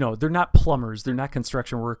not, they're not plumbers, they're not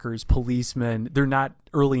construction workers, policemen, they're not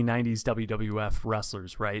early 90s WWF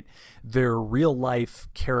wrestlers, right? They're real life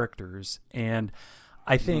characters, and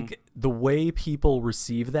I think the way people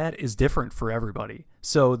receive that is different for everybody.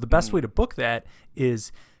 So the best way to book that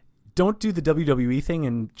is don't do the WWE thing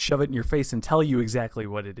and shove it in your face and tell you exactly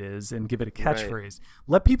what it is and give it a catchphrase.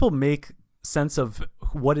 Let people make sense of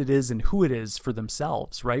what it is and who it is for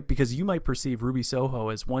themselves, right? Because you might perceive Ruby Soho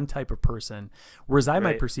as one type of person, whereas I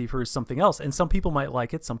might perceive her as something else. And some people might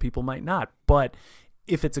like it, some people might not. But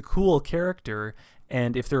if it's a cool character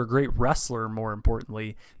and if they're a great wrestler, more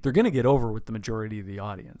importantly, they're going to get over with the majority of the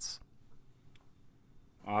audience.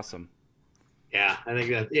 Awesome. Yeah, I think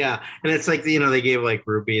that, and it's like, they gave like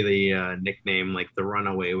Ruby the nickname like the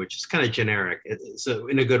Runaway, which is kind of generic, so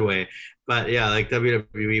in a good way. But yeah, like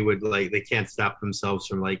WWE would they can't stop themselves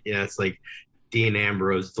from it's like Dean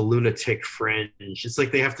Ambrose, the lunatic fringe. It's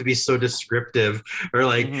like they have to be so descriptive, or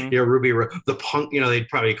like Ruby, the punk. They'd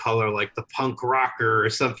probably call her like the punk rocker or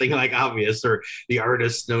something like obvious, or the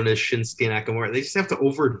artist known as Shinsuke Nakamura. They just have to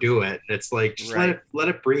overdo it. It's like just let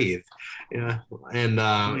it breathe. Yeah, and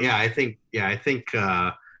I think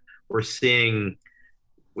we're seeing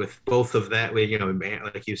with both of that.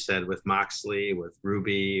 Like you said, with Moxley, with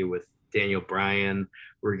Ruby, with Daniel Bryan,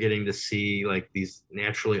 we're getting to see like these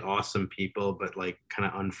naturally awesome people, but like kind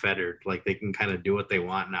of unfettered. Like they can kind of do what they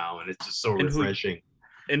want now, and it's just so refreshing.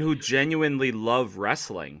 Who genuinely love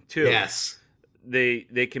wrestling too. Yes.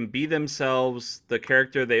 They can be themselves, the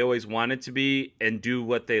character they always wanted to be, and do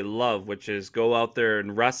what they love, which is go out there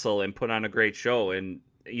and wrestle and put on a great show. And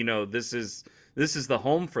this is the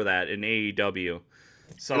home for that in AEW.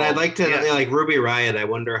 So, and I'd like to like Ruby Riott. I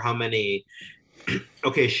wonder how many.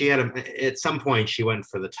 Okay, she had at some point she went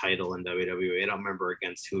for the title in WWE. I don't remember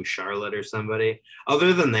against who, Charlotte or somebody.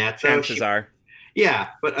 Other than that, chances are. Yeah,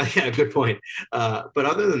 but good point. But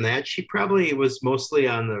other than that, she probably was mostly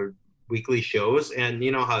on the weekly shows, and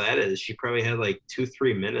you know how that is. She probably had like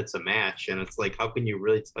 2-3 minutes a match, and it's like, how can you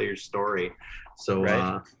really tell your story? So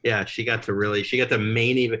she got the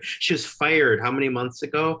main event. She was fired how many months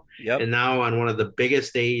ago? Yep. And now on one of the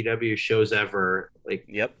biggest AEW shows ever,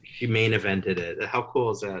 she main evented it. How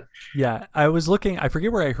cool is that? Yeah, I was looking, I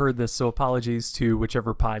forget where I heard this, so apologies to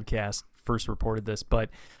whichever podcast first reported this, but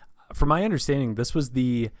from my understanding, this was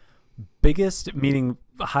the biggest, meaning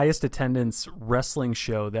highest attendance wrestling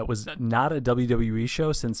show that was not a WWE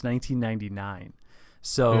show since 1999.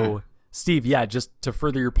 So, Steve, just to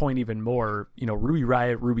further your point even more, Ruby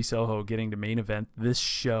Riott, Ruby Soho getting to main event this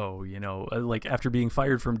show, like after being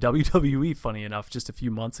fired from WWE, funny enough, just a few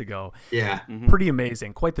months ago. Yeah. Pretty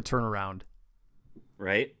amazing. Quite the turnaround.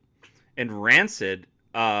 Right. And Rancid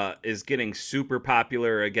is getting super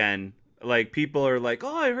popular again. Like, people are like,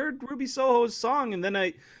 oh, I heard Ruby Soho's song, and then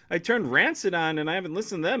I turned Rancid on, and I haven't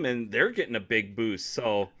listened to them, and they're getting a big boost.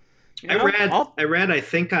 So, I read, I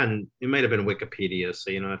think on, it might have been Wikipedia,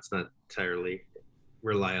 so, it's not entirely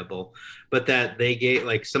reliable, but that they gave,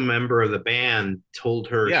 like, some member of the band told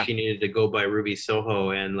her she needed to go by Ruby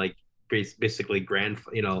Soho, and, like, basically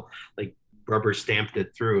like, rubber stamped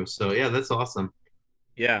it through. So, yeah, that's awesome.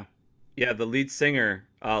 Yeah. Yeah, the lead singer,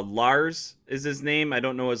 Lars is his name. I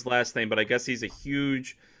don't know his last name, but I guess he's a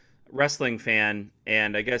huge wrestling fan.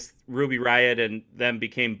 And I guess Ruby Riott and them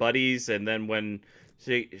became buddies. And then when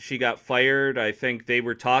she got fired, I think they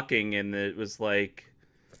were talking, and it was like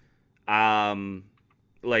Lars,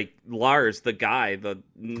 the guy, the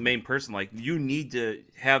main person, like, you need to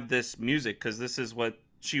have this music because this is what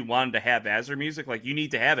she wanted to have as her music. Like, you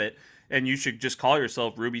need to have it, and you should just call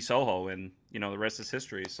yourself Ruby Soho, and the rest is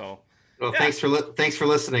history. So. Well, thanks for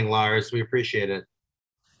listening, Lars. We appreciate it.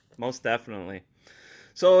 Most definitely.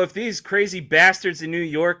 So if these crazy bastards in New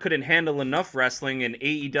York couldn't handle enough wrestling in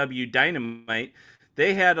AEW Dynamite,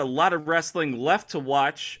 they had a lot of wrestling left to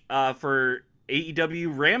watch for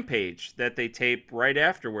AEW Rampage that they tape right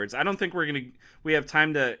afterwards. I don't think we have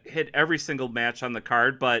time to hit every single match on the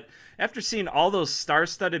card, but after seeing all those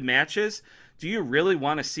star-studded matches, do you really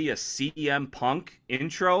want to see a CM Punk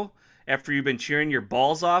intro after you've been cheering your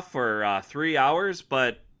balls off for 3 hours?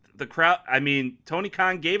 But the crowd, Tony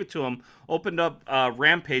Khan gave it to him, opened up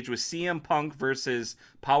Rampage with CM Punk versus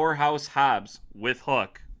Powerhouse Hobbs with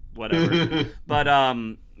Hook, whatever. But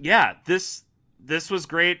this was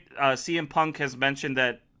great. CM Punk has mentioned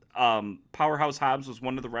that Powerhouse Hobbs was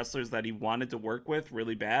one of the wrestlers that he wanted to work with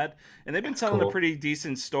really bad, and they've been telling a pretty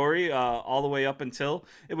decent story all the way up until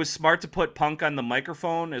it was smart to put Punk on the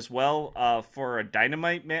microphone as well for a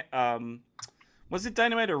Dynamite. Was it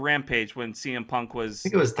Dynamite or Rampage when CM Punk was? I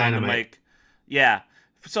think it was Dynamite. On the mic? Yeah.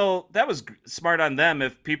 So that was smart on them.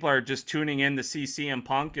 If people are just tuning in to see CM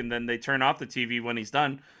Punk and then they turn off the TV when he's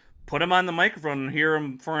done, put him on the microphone and hear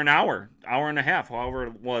him for an hour and a half,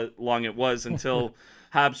 however long it was, until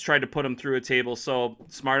Hobbs tried to put him through a table. So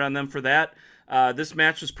smart on them for that. This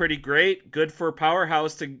match was pretty great. Good for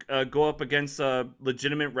Powerhouse to go up against a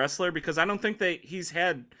legitimate wrestler, because I don't think he's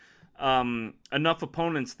had enough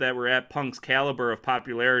opponents that were at Punk's caliber of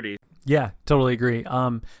popularity. Yeah, totally agree.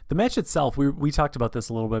 The match itself, we talked about this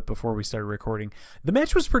a little bit before we started recording. The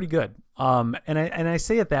match was pretty good. And I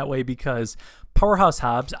say it that way because Powerhouse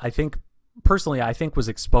Hobbs, I think was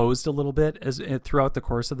exposed a little bit throughout the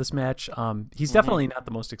course of this match. He's definitely not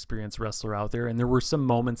the most experienced wrestler out there, and there were some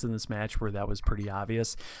moments in this match where that was pretty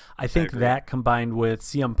obvious. I think that combined with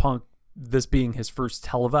CM Punk, this being his first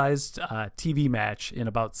televised TV match in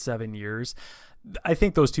about 7 years, I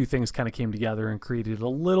think those two things kind of came together and created a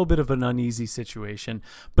little bit of an uneasy situation.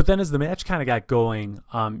 But then as the match kind of got going,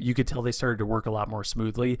 you could tell they started to work a lot more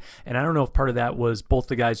smoothly. And I don't know if part of that was both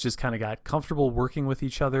the guys just kind of got comfortable working with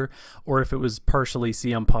each other, or if it was partially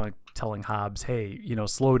CM Punk telling Hobbs, hey,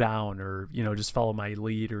 slow down, or, just follow my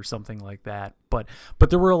lead or something like that. But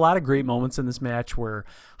there were a lot of great moments in this match where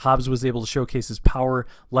Hobbs was able to showcase his power.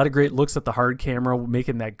 A lot of great looks at the hard camera,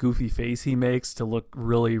 making that goofy face he makes to look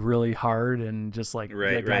really, really hard and just like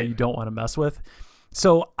that guy you don't want to mess with.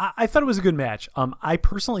 So I thought it was a good match. I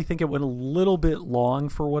personally think it went a little bit long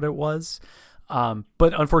for what it was. But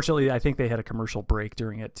unfortunately, I think they had a commercial break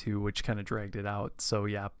during it too, which kind of dragged it out. So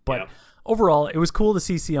yeah, but overall, it was cool to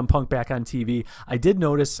see CM Punk back on TV. I did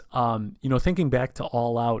notice, thinking back to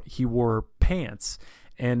All Out, he wore pants.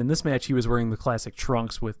 And in this match, he was wearing the classic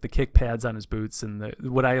trunks with the kick pads on his boots and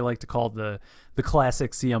what I like to call the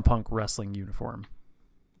classic CM Punk wrestling uniform.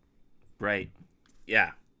 Right.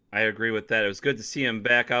 Yeah, I agree with that. It was good to see him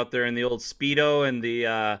back out there in the old Speedo and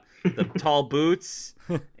the tall boots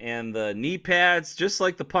and the knee pads, just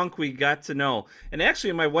like the Punk we got to know. And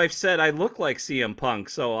actually, my wife said I look like CM Punk,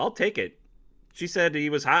 so I'll take it. She said he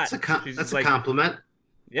was hot. That's a compliment.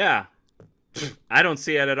 Yeah. I don't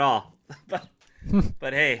see it at all.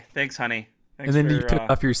 But hey, thanks, honey. Thanks. And then you took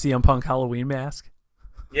off your CM Punk Halloween mask?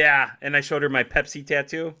 Yeah, and I showed her my Pepsi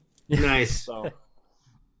tattoo. Nice. So,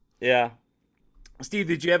 yeah. Steve,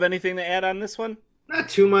 did you have anything to add on this one? Not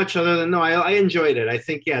too much other than, no, I enjoyed it. I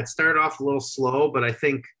think, it started off a little slow, but I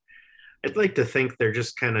think I'd like to think they're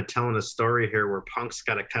just kind of telling a story here where Punk's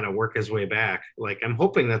got to kind of work his way back. Like, I'm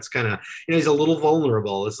hoping that's kind of, he's a little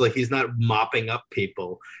vulnerable. It's like he's not mopping up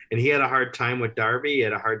people. And he had a hard time with Darby. He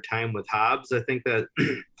had a hard time with Hobbs. I think that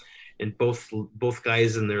and both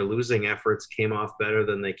guys in their losing efforts came off better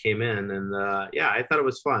than they came in. And, I thought it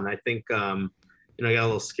was fun. I think, I got a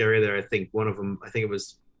little scary there. I think one of them, it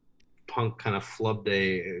was Punk kind of flubbed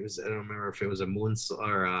I don't remember if it was a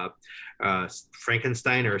or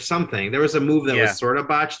Frankenstein or something. There was a move that was sort of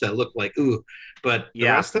botched that looked like, ooh, but the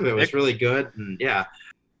rest of it was really good. And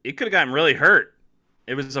it could have gotten really hurt.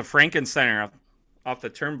 It was a Frankenstein off the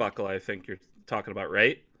turnbuckle, I think you're talking about,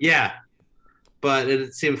 right? Yeah. But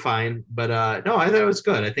it seemed fine. But no, I thought it was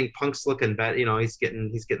good. I think Punk's looking better. He's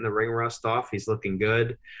getting the ring rust off. He's looking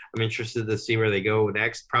good. I'm interested to see where they go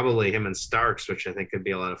next. Probably him and Starks, which I think could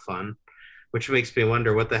be a lot of fun. Which makes me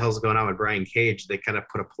wonder what the hell's going on with Brian Cage. They kind of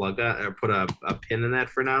put a plug on, or put a pin in that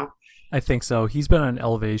for now. I think so. He's been on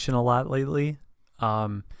Elevation a lot lately.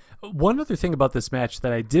 One other thing about this match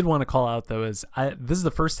that I did want to call out, though, is this is the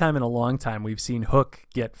first time in a long time we've seen Hook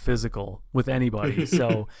get physical with anybody.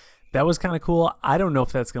 So that was kind of cool. I don't know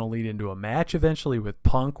if that's going to lead into a match eventually with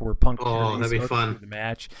Punk, where Punk that'd be fun. The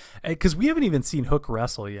match, because we haven't even seen Hook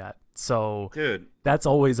wrestle yet. So dude, that's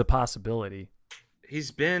always a possibility.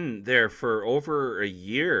 He's been there for over a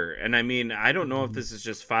year. And I mean, I don't know if this is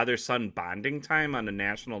just father-son bonding time on the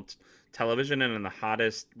national television and in the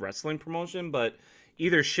hottest wrestling promotion, but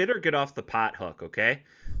either shit or get off the pot, Hook, okay?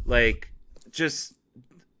 Like, just,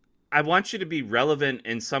 I want you to be relevant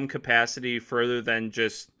in some capacity further than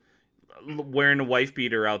just wearing a wife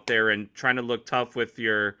beater out there and trying to look tough with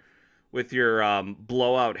your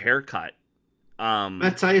blowout haircut.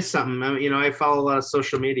 I'll tell you something. I follow a lot of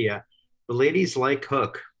social media. The ladies like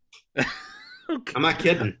Hook. Okay. I'm not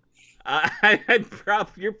kidding.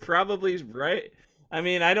 You're probably right. I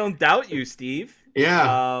mean, I don't doubt you, Steve.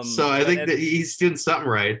 Yeah. So I think that he's doing something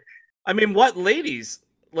right. I mean, what ladies?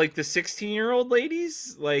 Like the 16-year-old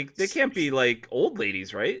ladies? Like, they can't be like old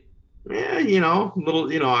ladies, right? Yeah, little,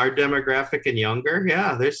 our demographic and younger.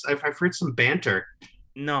 Yeah, I've heard some banter.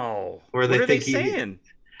 No. Where they what are they saying?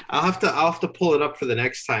 I'll have to pull it up for the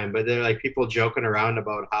next time, but they're like people joking around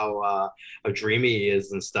about how dreamy he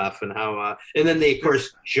is and stuff, and how and then they of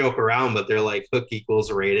course joke around, but they're like Hook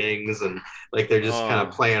equals ratings, and like they're just kind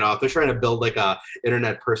of playing off. They're trying to build like a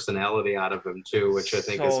internet personality out of him too, which I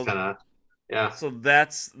think is kind of So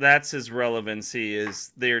that's his relevancy,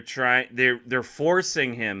 is they're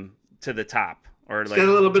forcing him to the top, or It's like got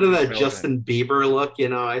a little bit of that relevant. Justin Bieber look,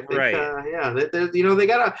 I think. Right. Yeah,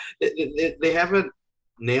 they haven't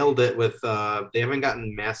nailed it with. They haven't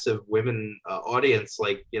gotten massive women audience.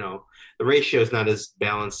 Like the ratio is not as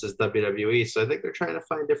balanced as WWE. So I think they're trying to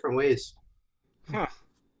find different ways. Huh.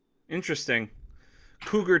 Interesting.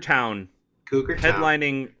 Cougar Town headlining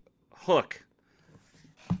headlining Hook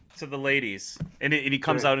to the ladies, and he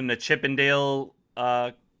comes out in a Chippendale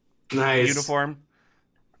nice uniform.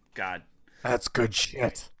 God, That's good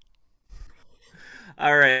shit.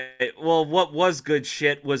 all right. Well, what was good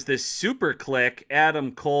shit was this Super Click,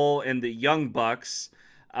 Adam Cole and the Young Bucks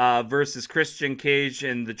versus Christian Cage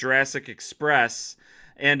and the Jurassic Express.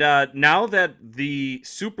 And now that the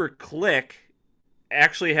Super Click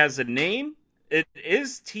actually has a name, it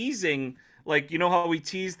is teasing, like, how we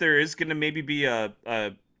teased there is going to maybe be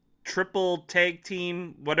a triple tag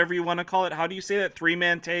team, whatever you want to call it. How do you say that?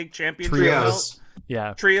 3-man tag championship belt?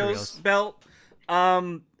 Yeah. Trios belt.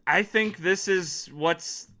 I think this is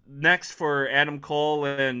what's next for Adam Cole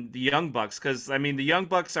and the Young Bucks, because the Young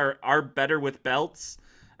Bucks are better with belts,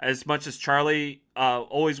 as much as Charlie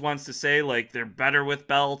always wants to say, like, they're better with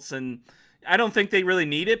belts, and I don't think they really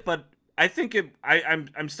need it, but I think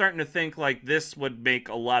I'm starting to think like this would make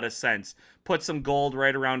a lot of sense. Put some gold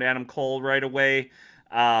right around Adam Cole right away.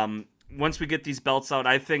 Once we get these belts out,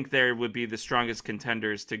 I think they would be the strongest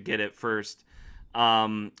contenders to get it first.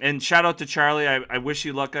 And shout out to Charlie. I wish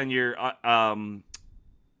you luck on your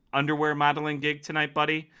underwear modeling gig tonight,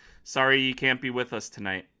 buddy. Sorry you can't be with us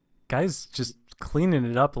tonight. Guys just cleaning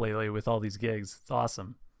it up lately with all these gigs. It's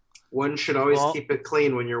awesome. One should always keep it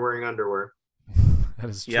clean when you're wearing underwear. That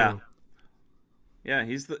is true. Yeah,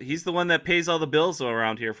 he's the one that pays all the bills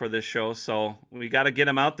around here for this show, so we got to get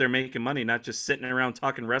him out there making money, not just sitting around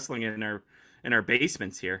talking wrestling in our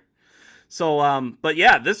basements here. So, but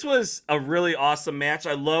yeah, this was a really awesome match.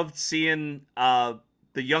 I loved seeing the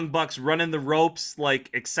Young Bucks running the ropes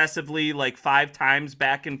like excessively, like 5 times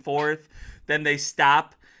back and forth. Then they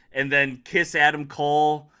stop and then kiss Adam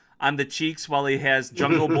Cole on the cheeks while he has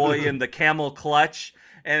Jungle Boy in the camel clutch.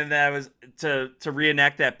 And that was to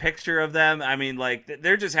reenact that picture of them. Like,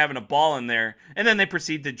 they're just having a ball in there. And then they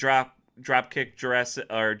proceed to drop kick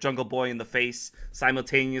Jungle Boy in the face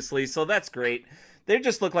simultaneously. So that's great. They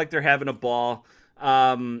just look like they're having a ball.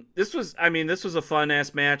 This was a fun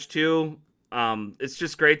ass match too. It's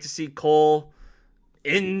just great to see Cole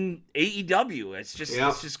in AEW. It's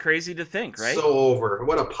just crazy to think, right? So over.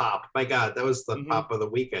 What a pop. My God, that was the pop of the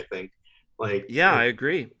week, I think. I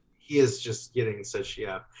agree. He is just getting such,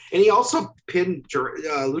 and he also pinned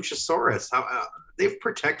Luchasaurus. They've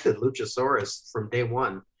protected Luchasaurus from day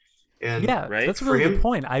one. And right? That's a really good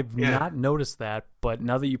point. I've not noticed that, but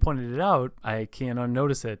now that you pointed it out, I can't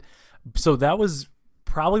unnotice it. So that was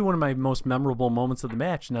probably one of my most memorable moments of the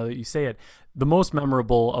match, now that you say it. The most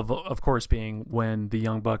memorable, of course, being when the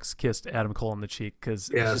Young Bucks kissed Adam Cole on the cheek, because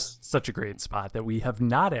it's just such a great spot that we have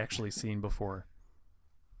not actually seen before.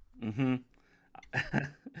 Mm-hmm.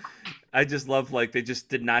 I just love, like, they just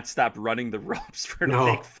did not stop running the ropes for I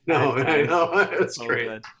know. That's great.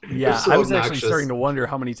 Good. Yeah, so I was obnoxious. actually starting to wonder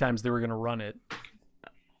how many times they were going to run it.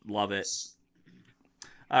 Love it.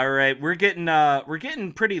 All right, we're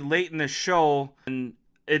getting pretty late in the show, and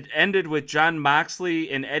it ended with Jon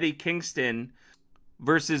Moxley and Eddie Kingston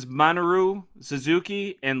versus Minoru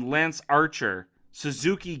Suzuki and Lance Archer.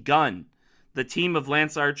 Suzuki Gun, the team of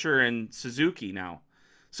Lance Archer and Suzuki now.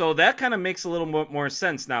 So that kind of makes a little more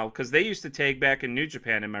sense now, because they used to tag back in New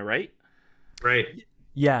Japan. Am I right? Right.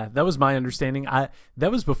 Yeah, that was my understanding.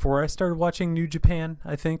 That was before I started watching New Japan,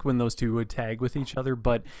 I think, when those two would tag with each other.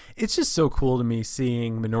 But it's just so cool to me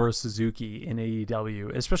seeing Minoru Suzuki in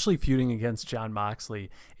AEW, especially feuding against Jon Moxley.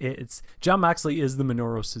 Jon Moxley is the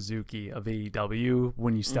Minoru Suzuki of AEW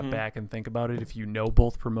when you step back and think about it, if you know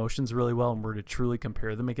both promotions really well and were to truly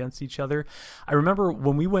compare them against each other. I remember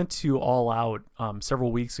when we went to All Out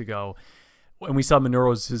several weeks ago, when we saw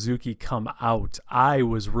Minoru Suzuki come out, I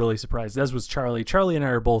was really surprised, as was Charlie. Charlie and I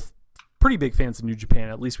are both pretty big fans of New Japan,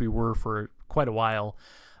 at least we were for quite a while.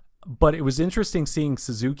 But it was interesting seeing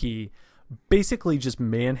Suzuki basically just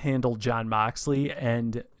manhandle Jon Moxley,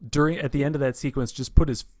 and at the end of that sequence just put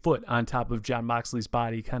his foot on top of Jon Moxley's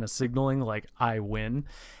body, kind of signaling like, I win.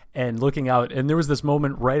 And looking out, and there was this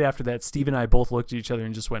moment right after that, Steve and I both looked at each other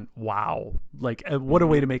and just went, wow, like, what a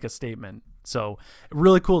way to make a statement. So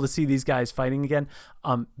really cool to see these guys fighting again.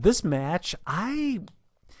 This match, I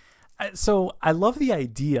love the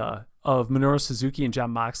idea of Minoru Suzuki and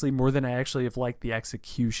Jon Moxley more than I actually have liked the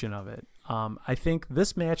execution of it. I think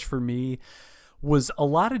this match for me was a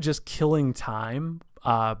lot of just killing time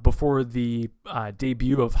before the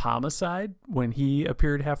debut of Homicide when he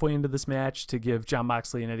appeared halfway into this match to give Jon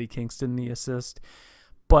Moxley and Eddie Kingston the assist.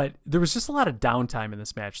 But there was just a lot of downtime in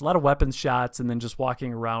this match, a lot of weapons shots, and then just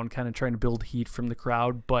walking around kind of trying to build heat from the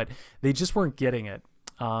crowd, but they just weren't getting it.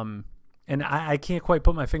 And I can't quite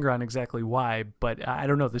put my finger on exactly why, but I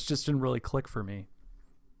don't know. This just didn't really click for me.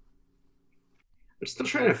 I'm still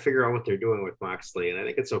trying to figure out what they're doing with Moxley, and I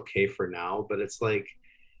think it's okay for now, but it's like,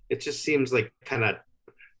 it just seems like kind of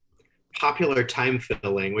popular time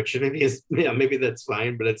filling, which maybe is, maybe that's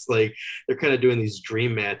fine, but it's like they're kind of doing these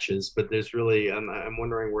dream matches, but there's really, I'm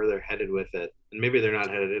wondering where they're headed with it, and maybe they're not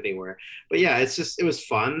headed anywhere. But yeah, it was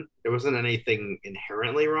fun. There wasn't anything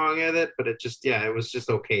inherently wrong with it, but it was just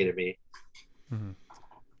okay to me. Mm-hmm.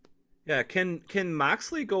 Yeah, can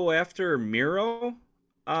Moxley go after Miro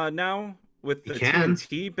now with the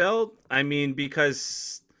TNT belt? I mean,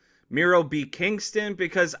 because Miro beat Kingston,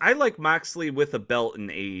 because I like Moxley with a belt in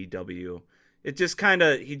AEW. It just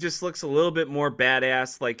he just looks a little bit more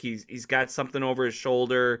badass, like he's got something over his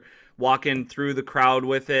shoulder, walking through the crowd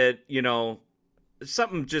with it,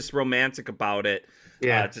 something just romantic about it.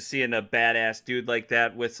 Yeah. To seeing a badass dude like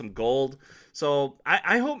that with some gold. So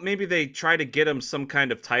I hope maybe they try to get him some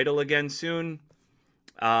kind of title again soon.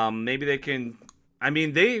 Maybe they can. I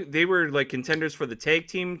mean, they were like contenders for the tag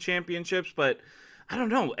team championships, but I don't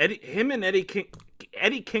know.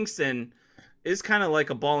 Eddie Kingston is kind of like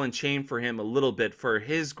a ball and chain for him a little bit for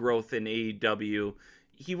his growth in AEW.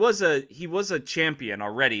 He was a champion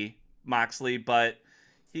already, Moxley, but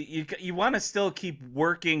you want to still keep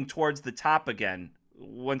working towards the top again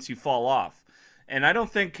once you fall off. And I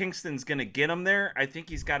don't think Kingston's going to get him there. I think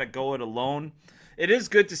he's got to go it alone. It is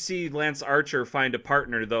good to see Lance Archer find a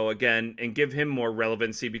partner, though, again, and give him more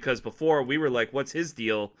relevancy, because before we were like, what's his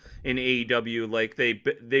deal in AEW? Like,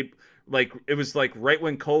 it was like right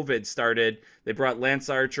when COVID started, they brought Lance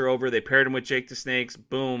Archer over, they paired him with Jake the Snakes,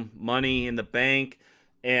 boom, money in the bank,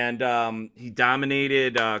 and he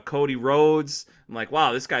dominated Cody Rhodes. I'm like,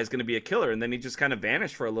 wow, this guy's going to be a killer, and then he just kind of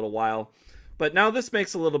vanished for a little while. But now this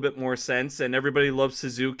makes a little bit more sense, and everybody loves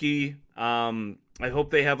Suzuki. I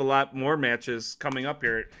hope they have a lot more matches coming up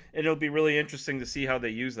here. It'll be really interesting to see how they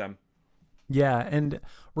use them. Yeah, and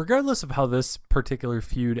regardless of how this particular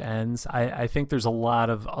feud ends, I think there's a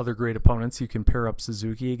lot of other great opponents you can pair up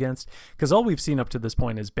Suzuki against, because all we've seen up to this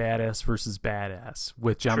point is badass versus badass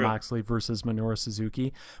with Jon Moxley versus Minoru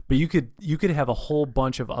Suzuki. But you could have a whole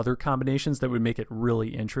bunch of other combinations that would make it really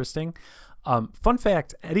interesting. Fun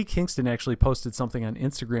fact, Eddie Kingston actually posted something on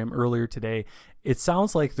Instagram earlier today. It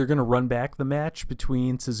sounds like they're going to run back the match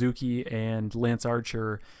between Suzuki and Lance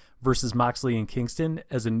Archer versus Moxley and Kingston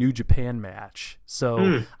as a New Japan match.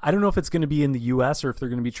 So I don't know if it's going to be in the US or if they're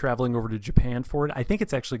going to be traveling over to Japan for it. I think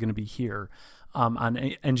it's actually going to be here on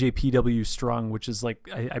NJPW Strong, which is like,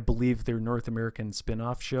 I believe their North American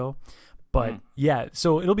spin-off show. But yeah,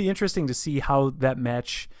 so it'll be interesting to see how that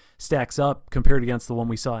match stacks up compared against the one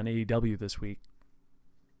we saw in AEW this week.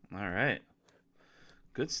 All right.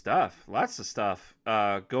 Good stuff. Lots of stuff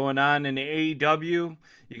going on in AEW.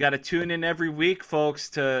 You got to tune in every week, folks,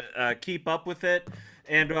 to keep up with it.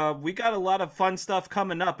 And we got a lot of fun stuff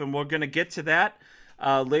coming up, and we're going to get to that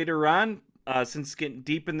later on since it's getting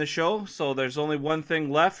deep in the show. So there's only one thing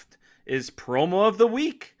left, is promo of the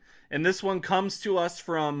week. And this one comes to us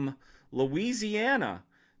from Louisiana.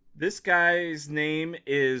 This guy's name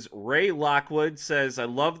is Ray Lockwood. Says, I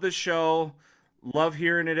love the show. Love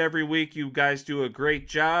hearing it every week. You guys do a great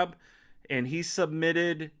job. And he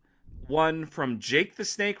submitted one from Jake the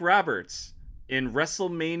Snake Roberts in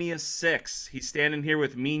WrestleMania 6. He's standing here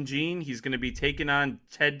with Mean Gene. He's going to be taking on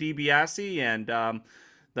Ted DiBiase and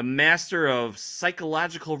the master of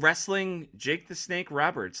psychological wrestling, Jake the Snake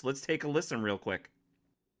Roberts. Let's take a listen real quick.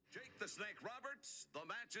 Jake the Snake Roberts, the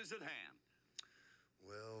match is at hand.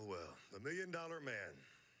 Well, the $1 Million Man,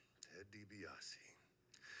 Ted DiBiase.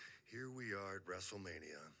 Here we are at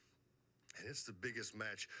WrestleMania, and it's the biggest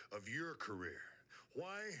match of your career.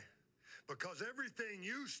 Why? Because everything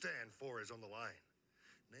you stand for is on the line,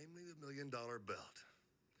 namely the $1 Million belt.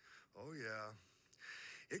 Oh, yeah.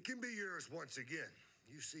 It can be yours once again.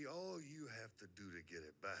 You see, all you have to do to get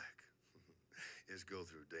it back is go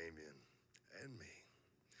through Damien and me.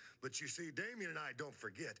 But you see, Damien and I don't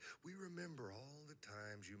forget. We remember all the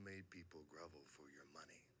times you made people grovel for your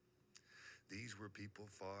money. These were people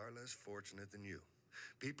far less fortunate than you.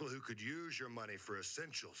 People who could use your money for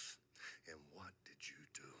essentials. And what did you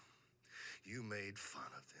do? You made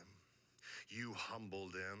fun of them. You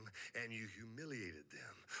humbled them, and you humiliated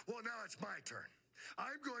them. Well, now it's my turn.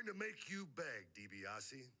 I'm going to make you beg,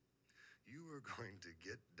 DiBiase. You are going to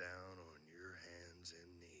get down on your hands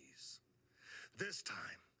and knees. This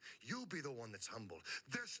time, you'll be the one that's humbled.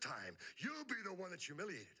 This time, you'll be the one that's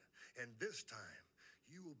humiliated. And this time,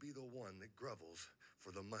 you will be the one that grovels for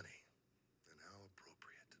the money. And how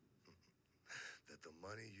appropriate that the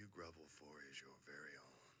money you grovel for is your very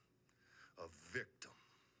own. A victim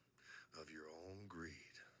of your own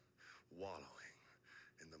greed, wallowing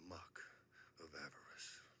in the muck of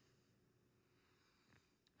avarice.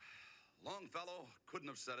 Longfellow couldn't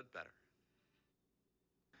have said it better.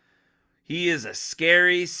 He is a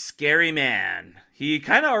scary, scary man. He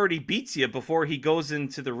kind of already beats you before he goes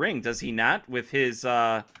into the ring, does he not? With his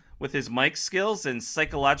mic skills and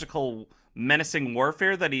psychological menacing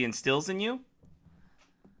warfare that he instills in you.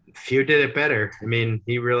 Few did it better. I mean,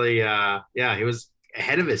 he really, he was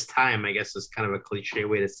ahead of his time, I guess is kind of a cliche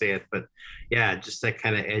way to say it. But yeah, just that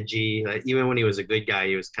kind of edgy, like, even when he was a good guy,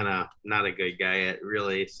 he was kind of not a good guy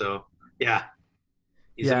really. So yeah,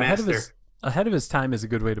 he's a master. Ahead of his time is a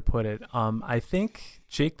good way to put it. I think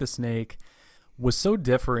Jake the Snake was so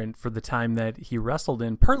different for the time that he wrestled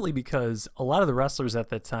in, partly because a lot of the wrestlers at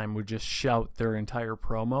that time would just shout their entire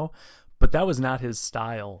promo, but that was not his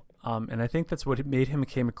style. And I think that's what made him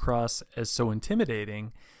came across as so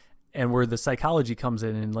intimidating, and where the psychology comes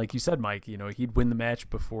in. And like you said, Mike, he'd win the match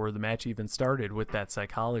before the match even started with that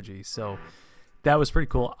psychology. So that was pretty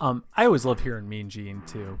cool. I always loved hearing Mean Gene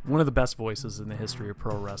too. One of the best voices in the history of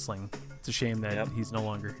pro wrestling. It's a shame that he's no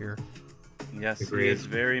longer here. Yes, Agreed. He is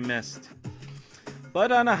very missed.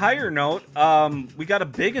 But on a higher note, we got a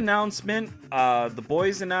big announcement. The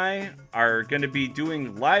boys and I are going to be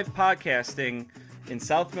doing live podcasting in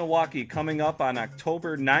South Milwaukee coming up on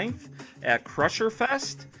October 9th at Crusher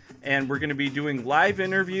Fest. And we're going to be doing live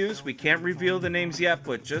interviews. We can't reveal the names yet,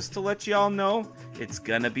 but just to let you all know, it's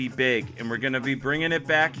going to be big. And we're going to be bringing it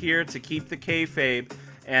back here to keep the kayfabe.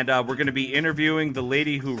 And we're going to be interviewing the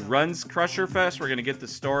lady who runs Crusher Fest. We're going to get the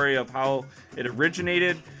story of how it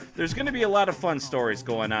originated. There's going to be a lot of fun stories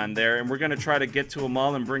going on there, and we're going to try to get to them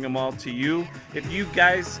all and bring them all to you. If you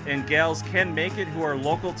guys and gals can make it who are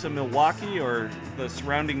local to Milwaukee or the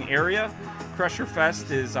surrounding area, Crusher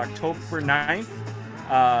Fest is October 9th.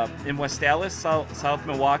 In West Allis, South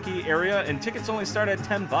Milwaukee area, and tickets only start at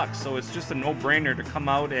 $10, so it's just a no-brainer to come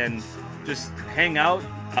out and just hang out.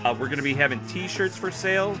 We're going to be having t-shirts for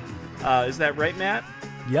sale. Is that right, Matt?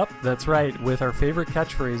 Yep, that's right, with our favorite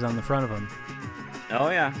catchphrase on the front of them. Oh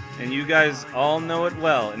yeah, and you guys all know it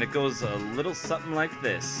well, and it goes a little something like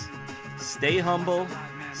this: stay humble,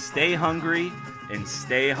 stay hungry, and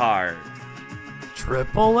stay hard.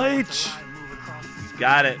 Triple H.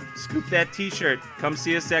 Got it. Scoop that t-shirt. Come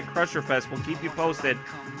see us at Crusher Fest. We'll keep you posted.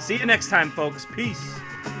 See you next time, folks. Peace.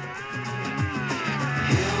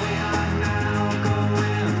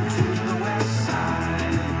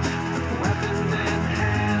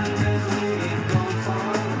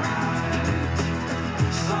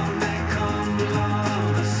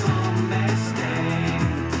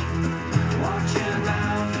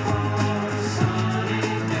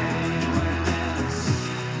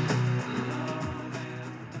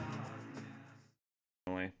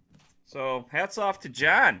 So, hats off to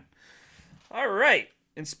John. All right.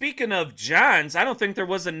 And speaking of Johns, I don't think there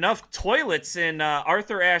was enough toilets in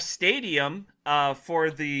Arthur Ashe Stadium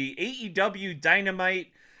for the AEW Dynamite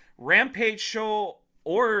Rampage show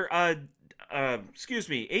or, AEW, excuse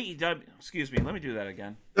me, let me do that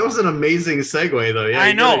again. That was an amazing segue, though. Yeah,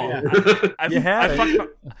 I know.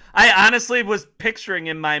 I honestly was picturing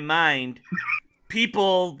in my mind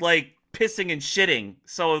people, like, pissing and shitting,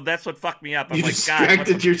 so that's what fucked me up. I'm you like,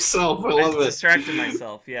 distracted yourself. I love it. Distracted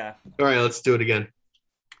myself, yeah. All right, let's do it again.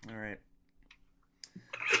 All right.